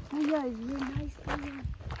 show that kuya. It's really nice kuya.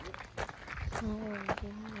 Oh,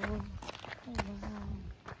 wow. Oh, wow.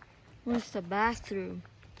 Where's the bathroom?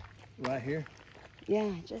 Right here. Yeah,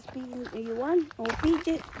 just be. You want? Oh, be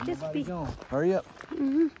just Nobody be. gone. Hurry up.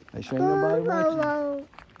 Mm-hmm. Make sure ain't nobody watching. Oh,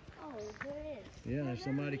 there it is. Yeah, there's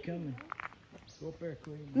somebody coming. Go up there,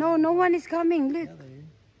 Queen. No, no one is coming. Look, Yeah, they is.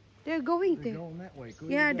 they're going They're there. going that way.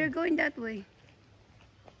 Queen. Yeah, they're going that way.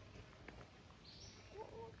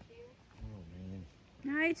 Oh, man.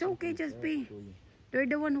 Nah, it's okay. Just be. They're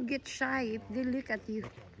the one who gets shy if they look at you.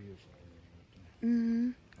 Look how beautiful it is right Mm-hmm.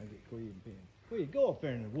 there. I get Queen and Pin. Queen, go up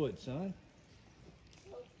there in the woods, son.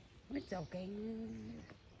 It's okay.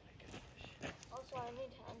 Also, I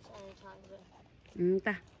need hand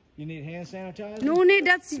sanitizer. You need hand sanitizer? No need.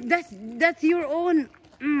 That's your own.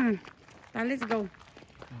 Now let's go.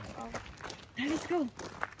 Now let's go.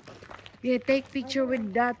 Yeah, take picture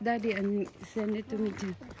with that, Daddy, and send it to me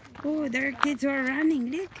too. Oh, there are kids who are running.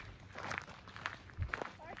 Look.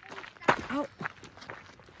 Oh.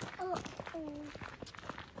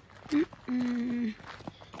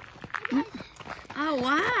 Oh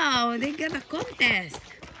wow, they got a contest.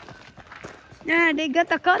 Yeah, they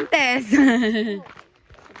got a contest. The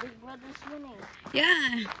big brother's winning.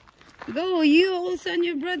 Yeah. Go, you also and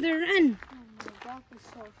your brother run. Oh, my back is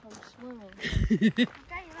sore from swimming. Okay,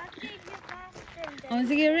 let's see if you're faster. Oh,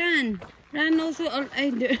 sige, run. Run also. Ay,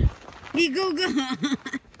 go, go.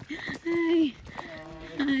 Ay.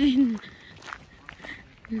 Ay.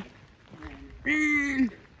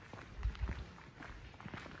 Run.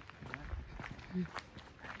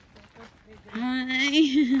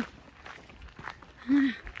 Hi.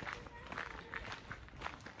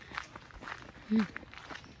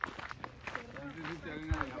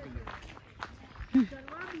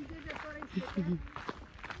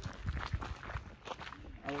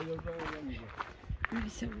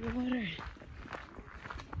 There's some water.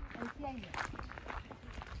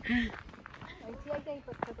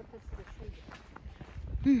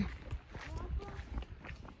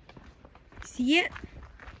 See it?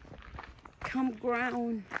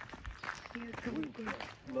 Campground. Here, campground.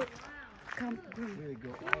 Look. Campground. There you go.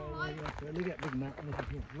 All the way up there. Look at that big mountain. Look at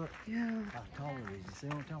here. Look Yeah. how tall it is. You see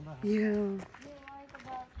what I'm talking about? Yeah. What do you like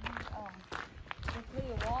about the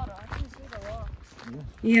clear water? I can see the rocks.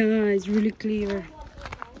 Yeah, it's really clear.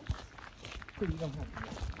 You don't have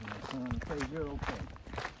to. Son, okay, you're okay.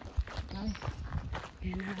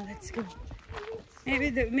 And now let's go.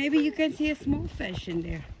 Maybe you can see a small fish in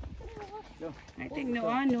there. Go. I think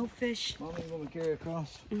no, no fish. Mommy, you want me to carry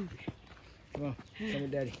across? Okay. Come on. Come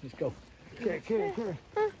with Daddy. Let's go. Carry.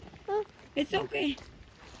 It's okay.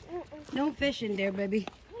 No fish in there, baby.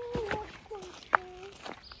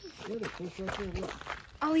 Look, a fish right there. Look.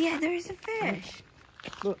 Oh yeah, there's a fish.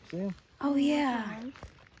 Look, see him? Oh yeah.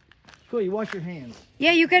 Cool, you wash your hands.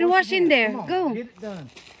 Yeah, you can wash your in hands. there. Come on, Go. get it done.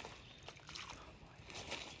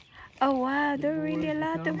 Oh wow, there are really a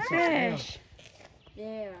lot of fish.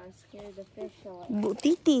 Yeah, I scared the fish away.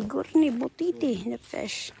 Butiti, gurni, butiti, the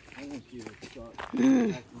fish. I want you to start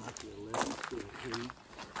Mm. acting like you're 11, 12,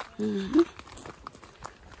 Mm-hmm.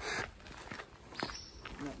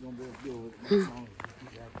 I'm not going to be able to deal with it much longer. You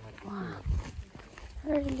keep acting like you're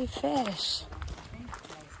Wow. Really fish.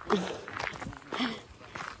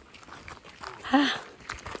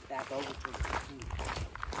 back over to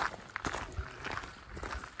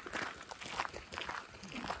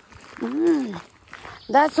the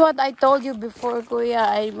That's what I told you before,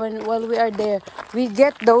 Kuya. While we are there, we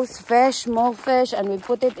get those fish, small fish, and we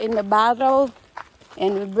put it in the barrel,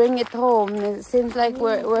 and we bring it home. It seems like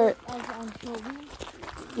we're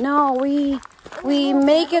no, we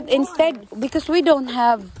make it instead because we don't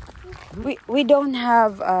have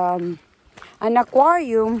an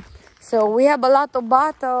aquarium, so we have a lot of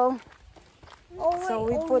bottle. So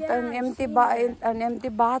we put an empty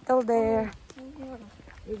bottle there.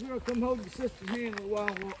 Hey, girl, come hold your sister's hand a while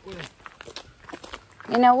and walk with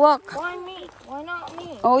her. In a walk. Why me? Why not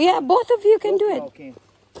me? Oh yeah, both of you can do it. Okay.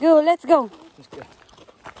 Go, let's go. Let's go.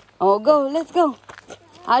 Oh, go, let's go.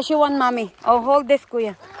 She want mommy. Oh, hold this,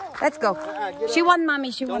 Kuya. Let's go. She want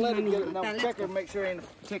mommy. She Don't want let her mommy. get it. Now, Let's check go. her, make sure ain't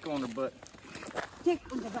a tick on her butt. Tick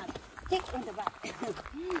on the butt. Tick on the butt.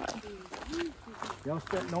 Y'all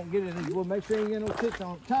step, don't get it in. Well, make sure you ain't get no ticks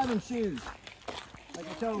on. Tie them shoes. Like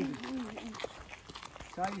I told you.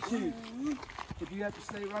 Tie your shoes. If you have to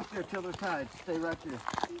stay right there till they're tied, stay right there.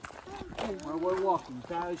 While we're walking,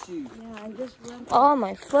 tie the shoes. Yeah, I just run. Oh,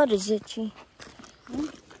 my foot is itchy.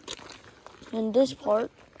 In this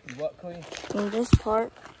part. What, Queen? In this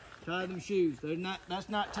part. Tie them shoes. They're not. That's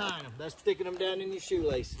not tying them. That's sticking them down in your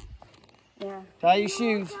shoelace. Yeah. Tie your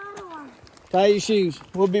shoes. Tie your shoes.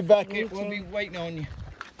 We'll be back here. We'll be waiting on you.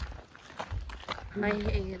 Hi,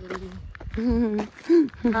 Haley.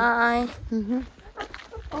 Hi. You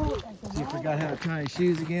forgot how to tie your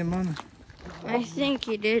shoes again, Mama? I think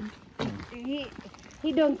you did.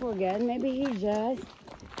 He don't forget. Maybe he just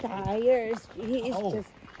tired. He is just.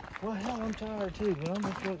 Well, hell, I'm tired too. Well, I'm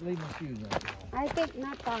just going to leave my shoes on. I think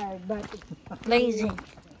not tired, but Lazy.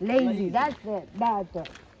 lazy. That's it. That's it.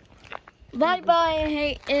 Bye bye,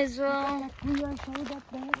 hey Israel. You are so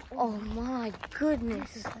that bad. Oh my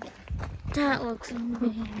goodness. That looks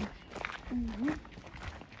amazing.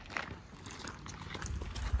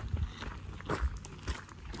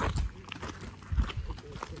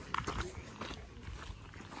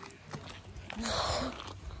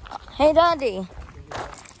 Hey, Daddy.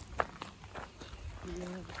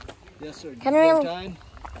 Yes, sir. Can we- Tied?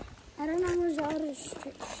 I don't know where's the other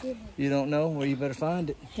shoe. You don't know? Well, you better find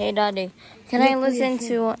it. Hey, Daddy. Can I listen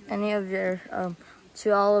to any of your, to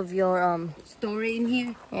all of your, Story in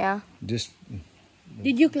here. yeah? Just,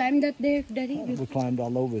 Did you climb that there, Daddy? we climbed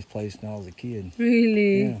all over this place when I was a kid.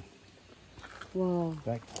 Really? Yeah. Wow.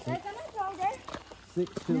 Back Can I go there?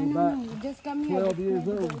 6 to No, about no, just come here. 12 years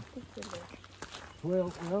old.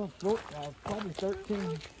 12, well, probably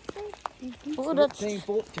 13. Oh, that's, 13,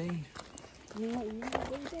 14.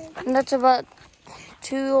 that's about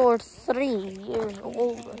 2 or 3 years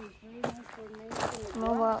old.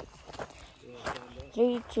 No, about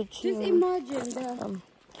 3 to 2. Just imagine the.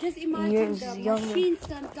 Just imagine years the younger. machines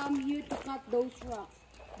can come here to cut those rocks,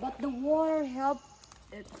 but the water helps.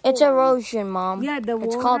 It's erosion, Mom. Yeah, the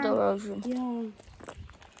It's water. called erosion. Yeah.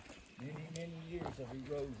 Many years of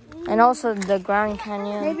erosion. And also the Grand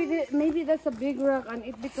Canyon. Maybe that's a big rock and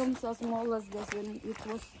it becomes as small as this when it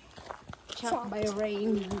was chopped by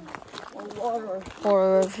rain or water.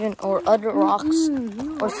 Or erosion, or other rocks,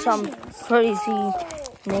 or some crazy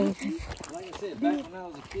nature. Like I said, back when I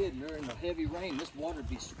was a kid and during the heavy rain, this water would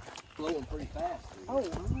be flowing pretty fast. Oh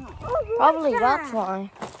wow. Probably that's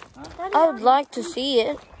why. I would like to see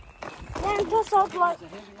it. Yeah, it just look like It's a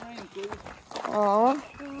heavy rain, too. Oh,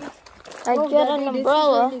 I'd get an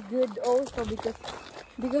umbrella. This is really good also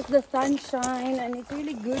because the sunshine and it's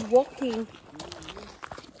really good walking.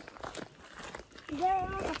 there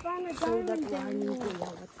are a fan of So that diamonds in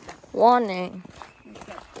here. Warning.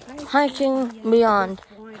 Hiking beyond.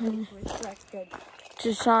 Reflected.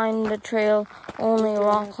 To sign the trail, only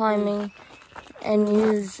rock climbing and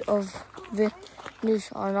use of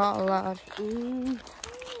this are not allowed.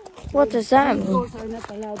 What does that mean? Vehicles are not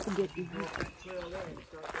allowed to get in here.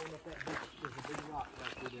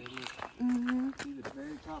 See the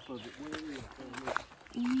very top of it. Where is it?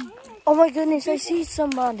 Oh my goodness, I see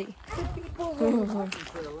somebody. Oh, look at that.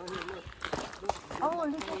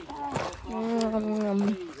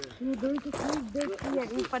 No, there's a cave there, kuya.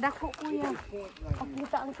 Yung padako, kuya.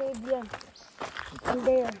 Pakita ang cave yan. And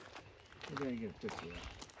there. We're going to get a picture.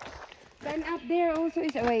 Stand up there also.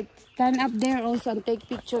 Wait, stand up there also and take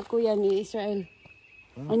picture, kuya, ni Israel.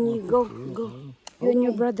 And you go. You and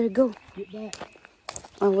your brother, go. Get back.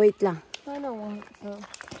 Oh, wait lang. I don't want to.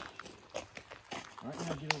 Right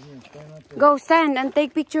now, get over here and stand right there. Go, stand and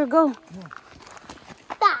take picture, go.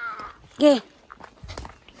 Okay.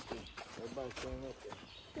 Everybody stand up there.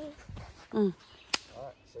 Mm. All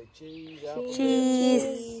right, say cheese out.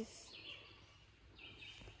 Cheese.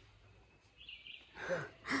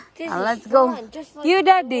 Let's Fun, go. just like You,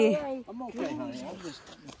 Daddy. I'm okay, honey. I'm just...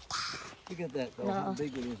 Look at that, though. How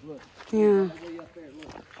big it is. Look. Yeah. Way up there,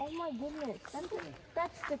 look. Oh my goodness,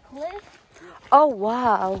 that's the cliff? Oh,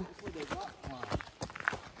 wow.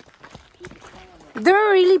 There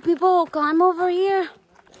are really people who climb over here.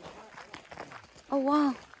 Oh,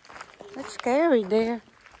 wow. That's scary there.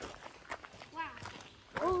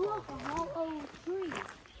 Oh, look, a hollow tree.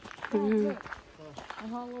 Mhm. A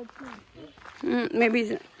hollow tree. Maybe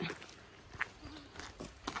it's...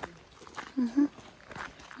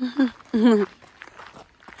 Oh,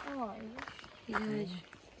 Yeah, it's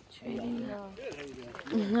really...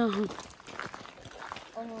 yeah. No.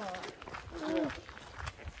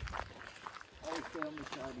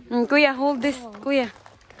 Kuya, hold this. Kuya,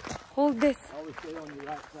 hold this. Always stay on your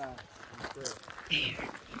right side.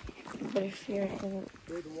 But if you're in,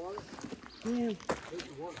 There's the water. Yeah. There's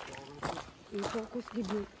the waterfall right there. You focus the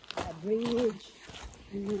bridge.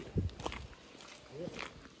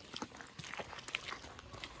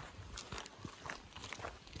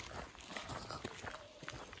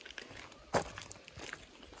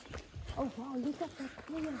 Oh wow, look at that.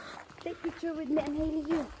 Kuya. Take picture with me and Haley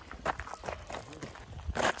here.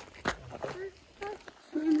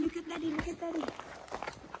 Look at Daddy, look at Daddy.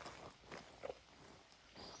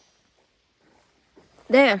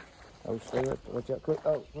 There. Oh, stay right. Watch out, Clyffe.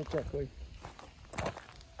 Oh, watch out, Clyffe.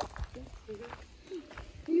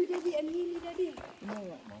 You daddy and Haley daddy. You all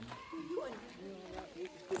right, Mama? You all right? We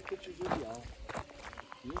can take pictures with y'all.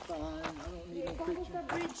 You're fine. I don't need no picture. The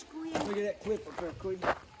bridge, kuya. Look at that cliff up there,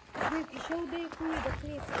 Clyffe. Wait, show the kuya the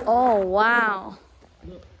cliff. Oh, wow.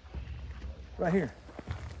 Look. Right here.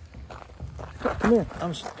 Come here.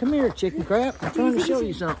 Come here, chicken crap. I'm trying to show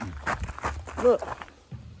you something. Look.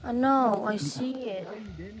 I know, I see it. No, you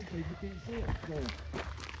didn't, because you can't see it. There.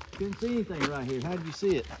 Couldn't see anything right here. How did you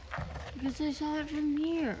see it? Because I saw it from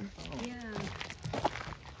here. Oh. Yeah.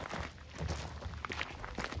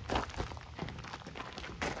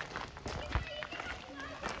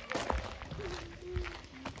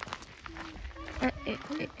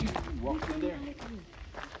 Walk through there.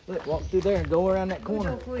 Look, walk through there and go around that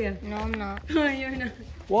corner. No, I'm not. You're not.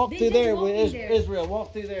 Walk through there with Israel.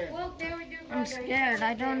 Walk through there. Walk there with your brother. I'm scared.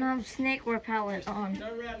 I don't have snake repellent on.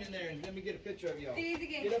 Turn around in there and let me get a picture of y'all. Sige,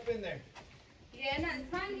 sige. Get up in there. Yeah, no,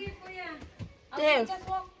 stand here, kuya. There. Okay, just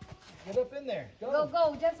walk. Get up in there. Go,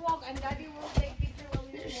 go. Just walk, and daddy will take picture while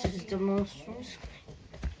you're This walking. is the most risk.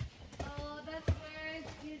 Oh, that's great.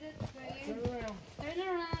 See, that's great. Turn around. Turn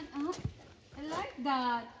around. I like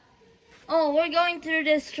that. Oh, we're going through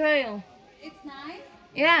this trail. It's nice.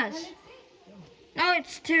 Yes. Let's see. No,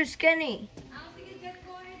 it's too skinny. I'll see you just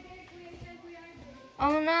go ahead there, kuya. Said we are there.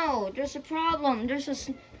 Oh no, there's a problem.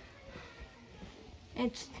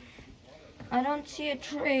 I don't see a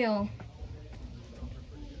trail.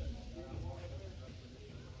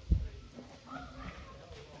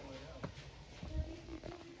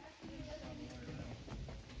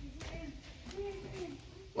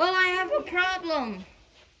 Well, I have a problem.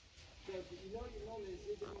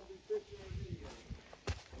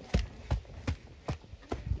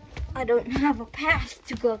 I don't have a path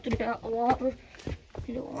to go through that water.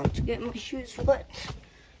 I don't want to get my shoes wet.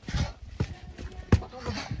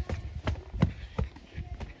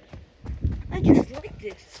 I just like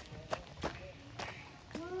this.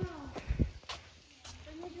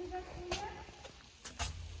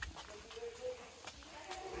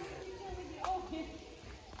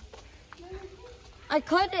 I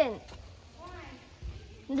couldn't.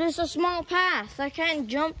 There's a small path. I can't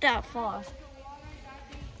jump that far.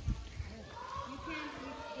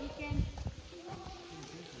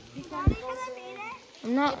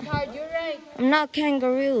 I'm not. It's hard, you're right. I'm not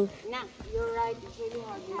kangaroo. No, you're right. It's really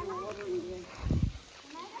hard. There's no water in there.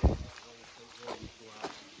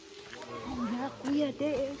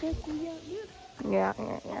 Yeah.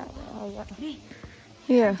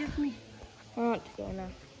 Here. Just me. I want to go now.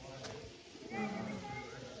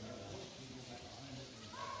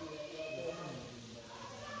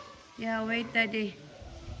 Yeah, wait, daddy.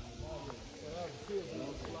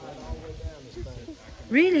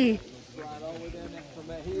 Really? Slide all the way down from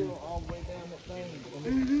that hill, all the way down that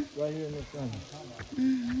thing. Right here in this thing.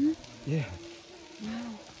 Yeah.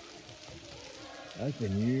 Wow. That's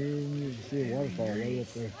been years and years to see a waterfall way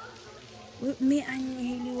up there. Me and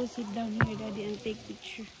Haley will sit down here, daddy, and take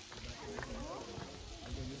picture.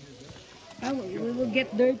 Oh, we will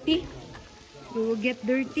get dirty. We will get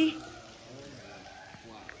dirty.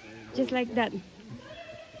 Just like that. I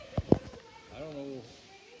don't know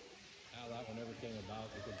how that one ever came about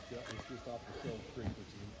because it's just off the Silver Creek,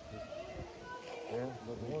 which is Yeah,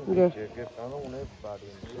 but the one Yeah. I don't want everybody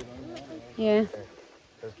in the city. Yeah.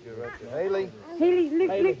 That's good right there. Haley, Haley, look,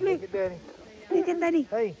 Haley, look, look. at Daddy. Look at daddy.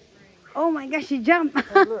 Hey, Oh my gosh, she jumped.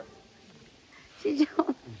 hey, look. She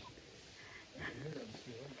jumped.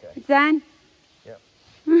 It's done? Yep.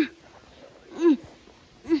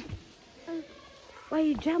 Why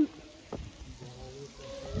you jump?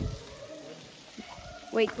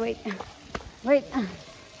 Wait, wait. Wait.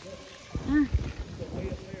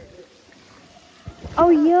 Oh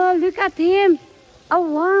yeah, look at him. Oh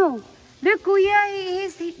wow. Look, Kuya,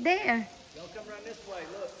 he's there. Don't come around this way,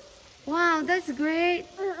 look. Wow, that's great.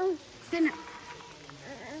 Stand up.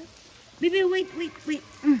 Baby, wait, wait, wait.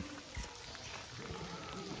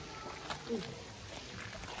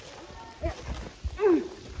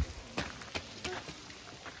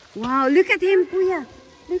 Wow, look at him, Kuya.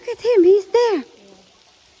 Look at him, he's there.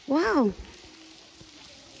 Wow.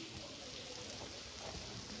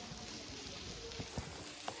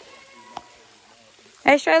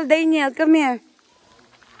 Hey, Cheryl, Daniel, come here.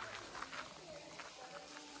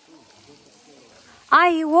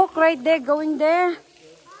 You walk right there, going there.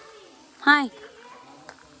 Hi.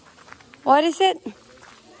 What is it?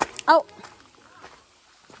 Oh.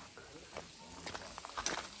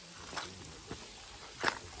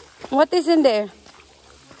 What is in there?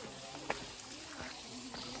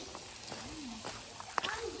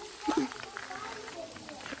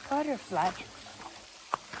 Water. butterfly.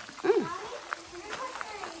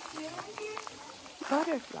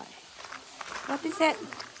 Butterfly. What is that?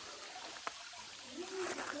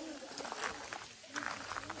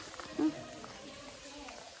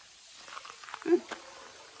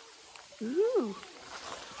 Ooh. Ooh.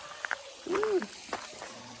 Ooh.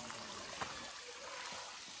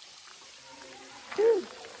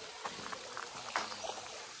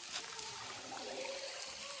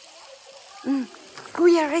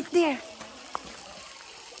 Kuya, right there.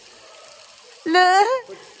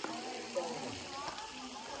 Look.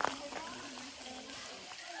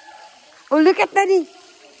 Oh, look at Daddy.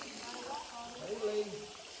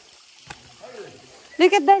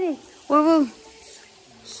 Look at Daddy. Woo woo.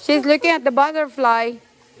 She's looking at the butterfly.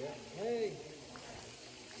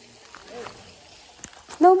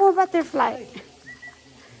 No more butterfly.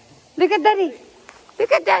 Look at Daddy.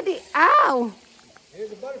 Look at Daddy. Ow.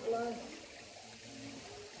 Here's a butterfly.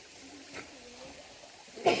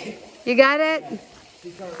 You got it? She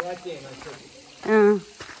turned right in. I took it.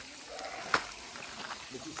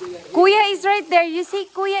 But you see that? Kuya is right there. You see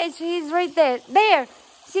Kuya is he's right there. There.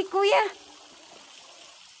 See Kuya?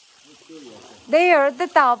 There at the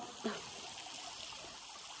top.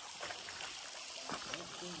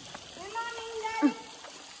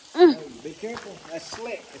 Be careful. That's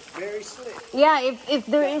slick. It's very slick. Yeah, if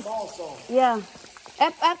there is yeah.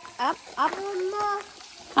 Up.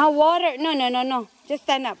 Water. No. Just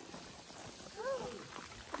stand up.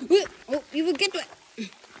 Oh, you will get wet.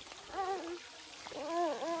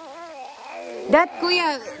 That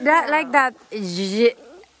Kuya, that like that. Wait.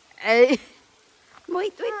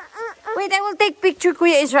 Wait, I will take picture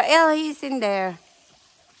Kuya Israel. He's in there.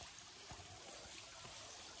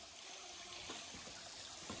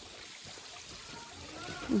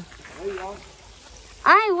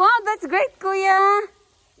 Wow, that's great, Kuya.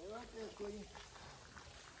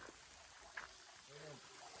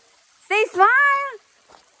 Say smile.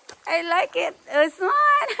 I like it. Smile.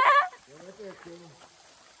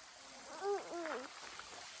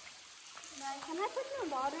 Can I put some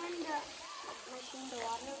water in the machine to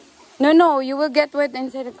water? No, you will get wet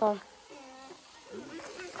inside the car.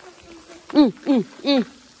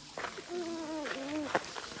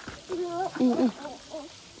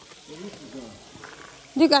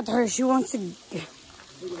 Look at her. She wants to.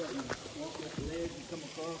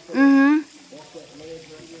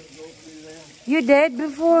 You did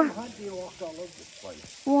before?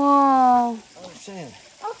 Wow. I understand.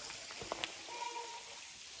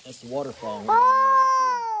 That's the waterfall.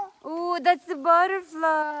 Oh, that's the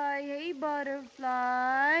butterfly. Hey,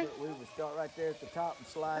 butterfly. We would start right there at the top and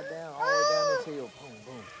slide down all the way down this hill. Boom,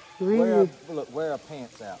 boom. Really? Wear our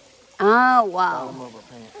pants out. Oh, wow. Bottom of our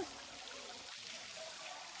pants.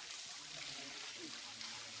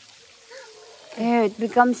 There, it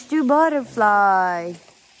becomes two butterfly.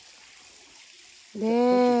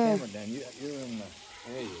 There. Put your camera down. You're in the.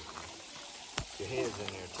 There you go. Your head's in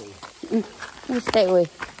there too. You stay away.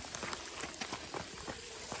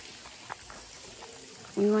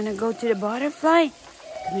 You want to go to the butterfly?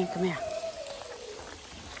 Come here.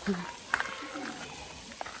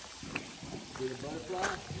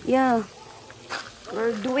 Yeah.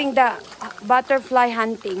 We're doing the butterfly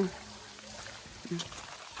hunting.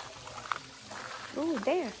 Oh,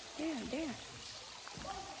 there.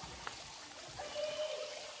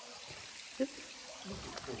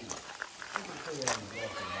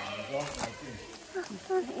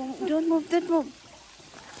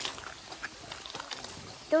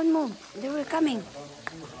 Don't move. They were coming.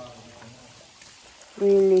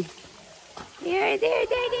 Really? There.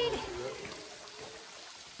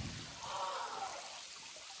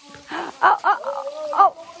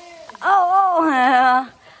 Oh.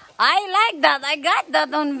 I like that. I got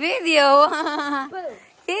that on video.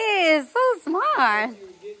 He is so smart.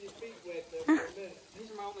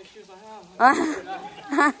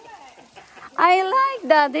 I like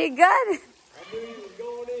that. He got it.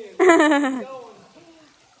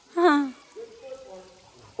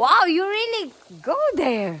 Wow, you really go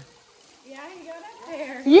there. Yeah, he got up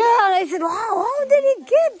there. Yeah, I said, wow, how did he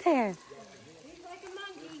get there? He's like a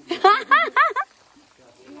monkey. You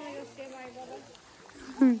want to go stay by Bubba?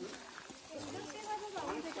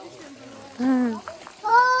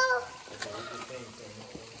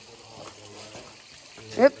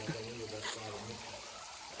 Yep.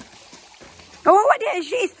 Oh, what is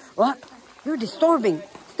she? What? You're disturbing.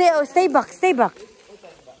 Stay back. Stay back.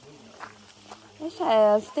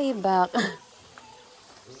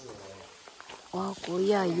 Wow,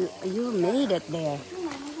 Kuya, you made it there.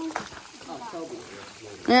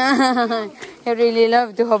 I really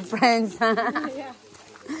love to have friends.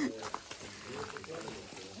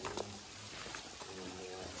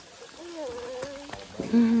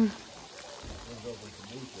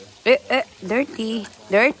 Dirty.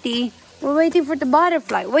 Dirty. We're waiting for the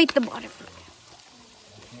butterfly. Wait, the butterfly.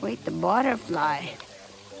 Wait, the butterfly.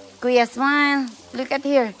 Kuya, smile. Look at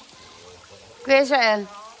here. Kuya Israel.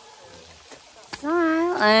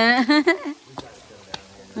 Smile.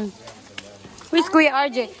 Where's Kuya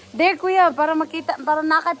RJ? There, Kuya, para makita, para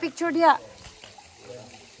naka-picture diya.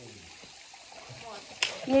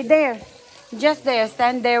 Yeah, there. Just there.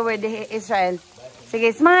 Stand there with Israel.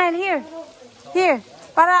 Sige, smile. Here. Here.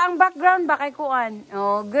 Para ang background ba kay Kuan.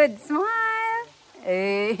 Oh, good. Smile.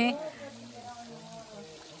 Eh.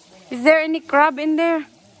 Is there any crab in there?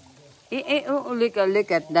 Oh,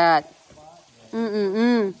 look at that.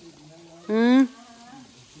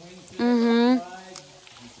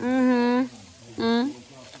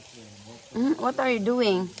 What are you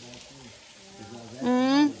doing?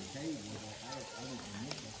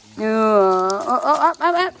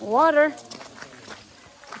 Up. Water.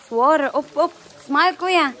 It's water. Up. Smile,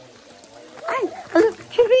 Kuya. Ay, look,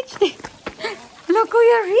 he reached there. Look,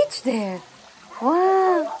 Kuya reached there.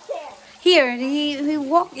 Wow. Here, he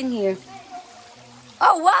walked in here.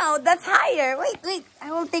 Oh, wow, that's higher. Wait.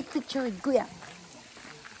 I will take picture with Kuya.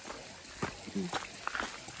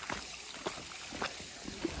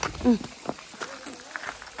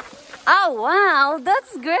 Oh, wow,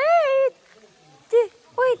 that's great.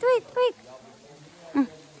 Wait.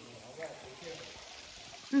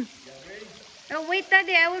 Oh, wait,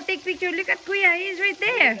 Daddy, I will take picture. Look at Kuya, he's right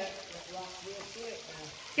there.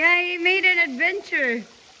 Yeah, he made an adventure.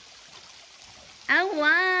 Oh,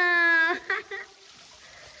 wow.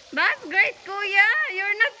 That's great, Kuya.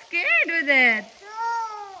 You're not scared with it.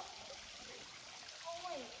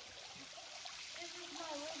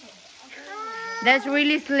 That's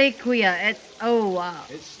really slick, Kuya. Oh, wow.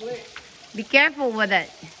 It's slick. Be careful with it.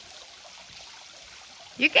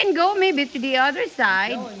 You can go maybe to the other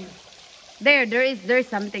side. There's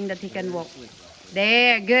something that he can walk.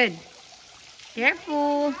 There, good.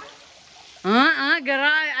 Careful.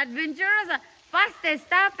 Garay, adventurous. Fastest,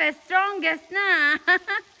 toughest, strongest na.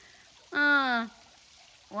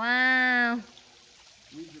 Wow.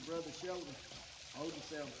 Use your brother's shoulder. Hold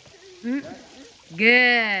yourself.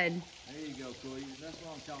 Good. There you go, Coy. That's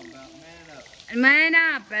what I'm talking about. Man up. Man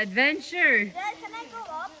up, adventure. Dad, can I go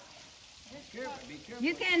up? Be careful.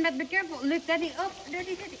 You can, but be careful. Look, Daddy, up.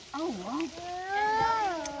 Daddy. Oh, wow.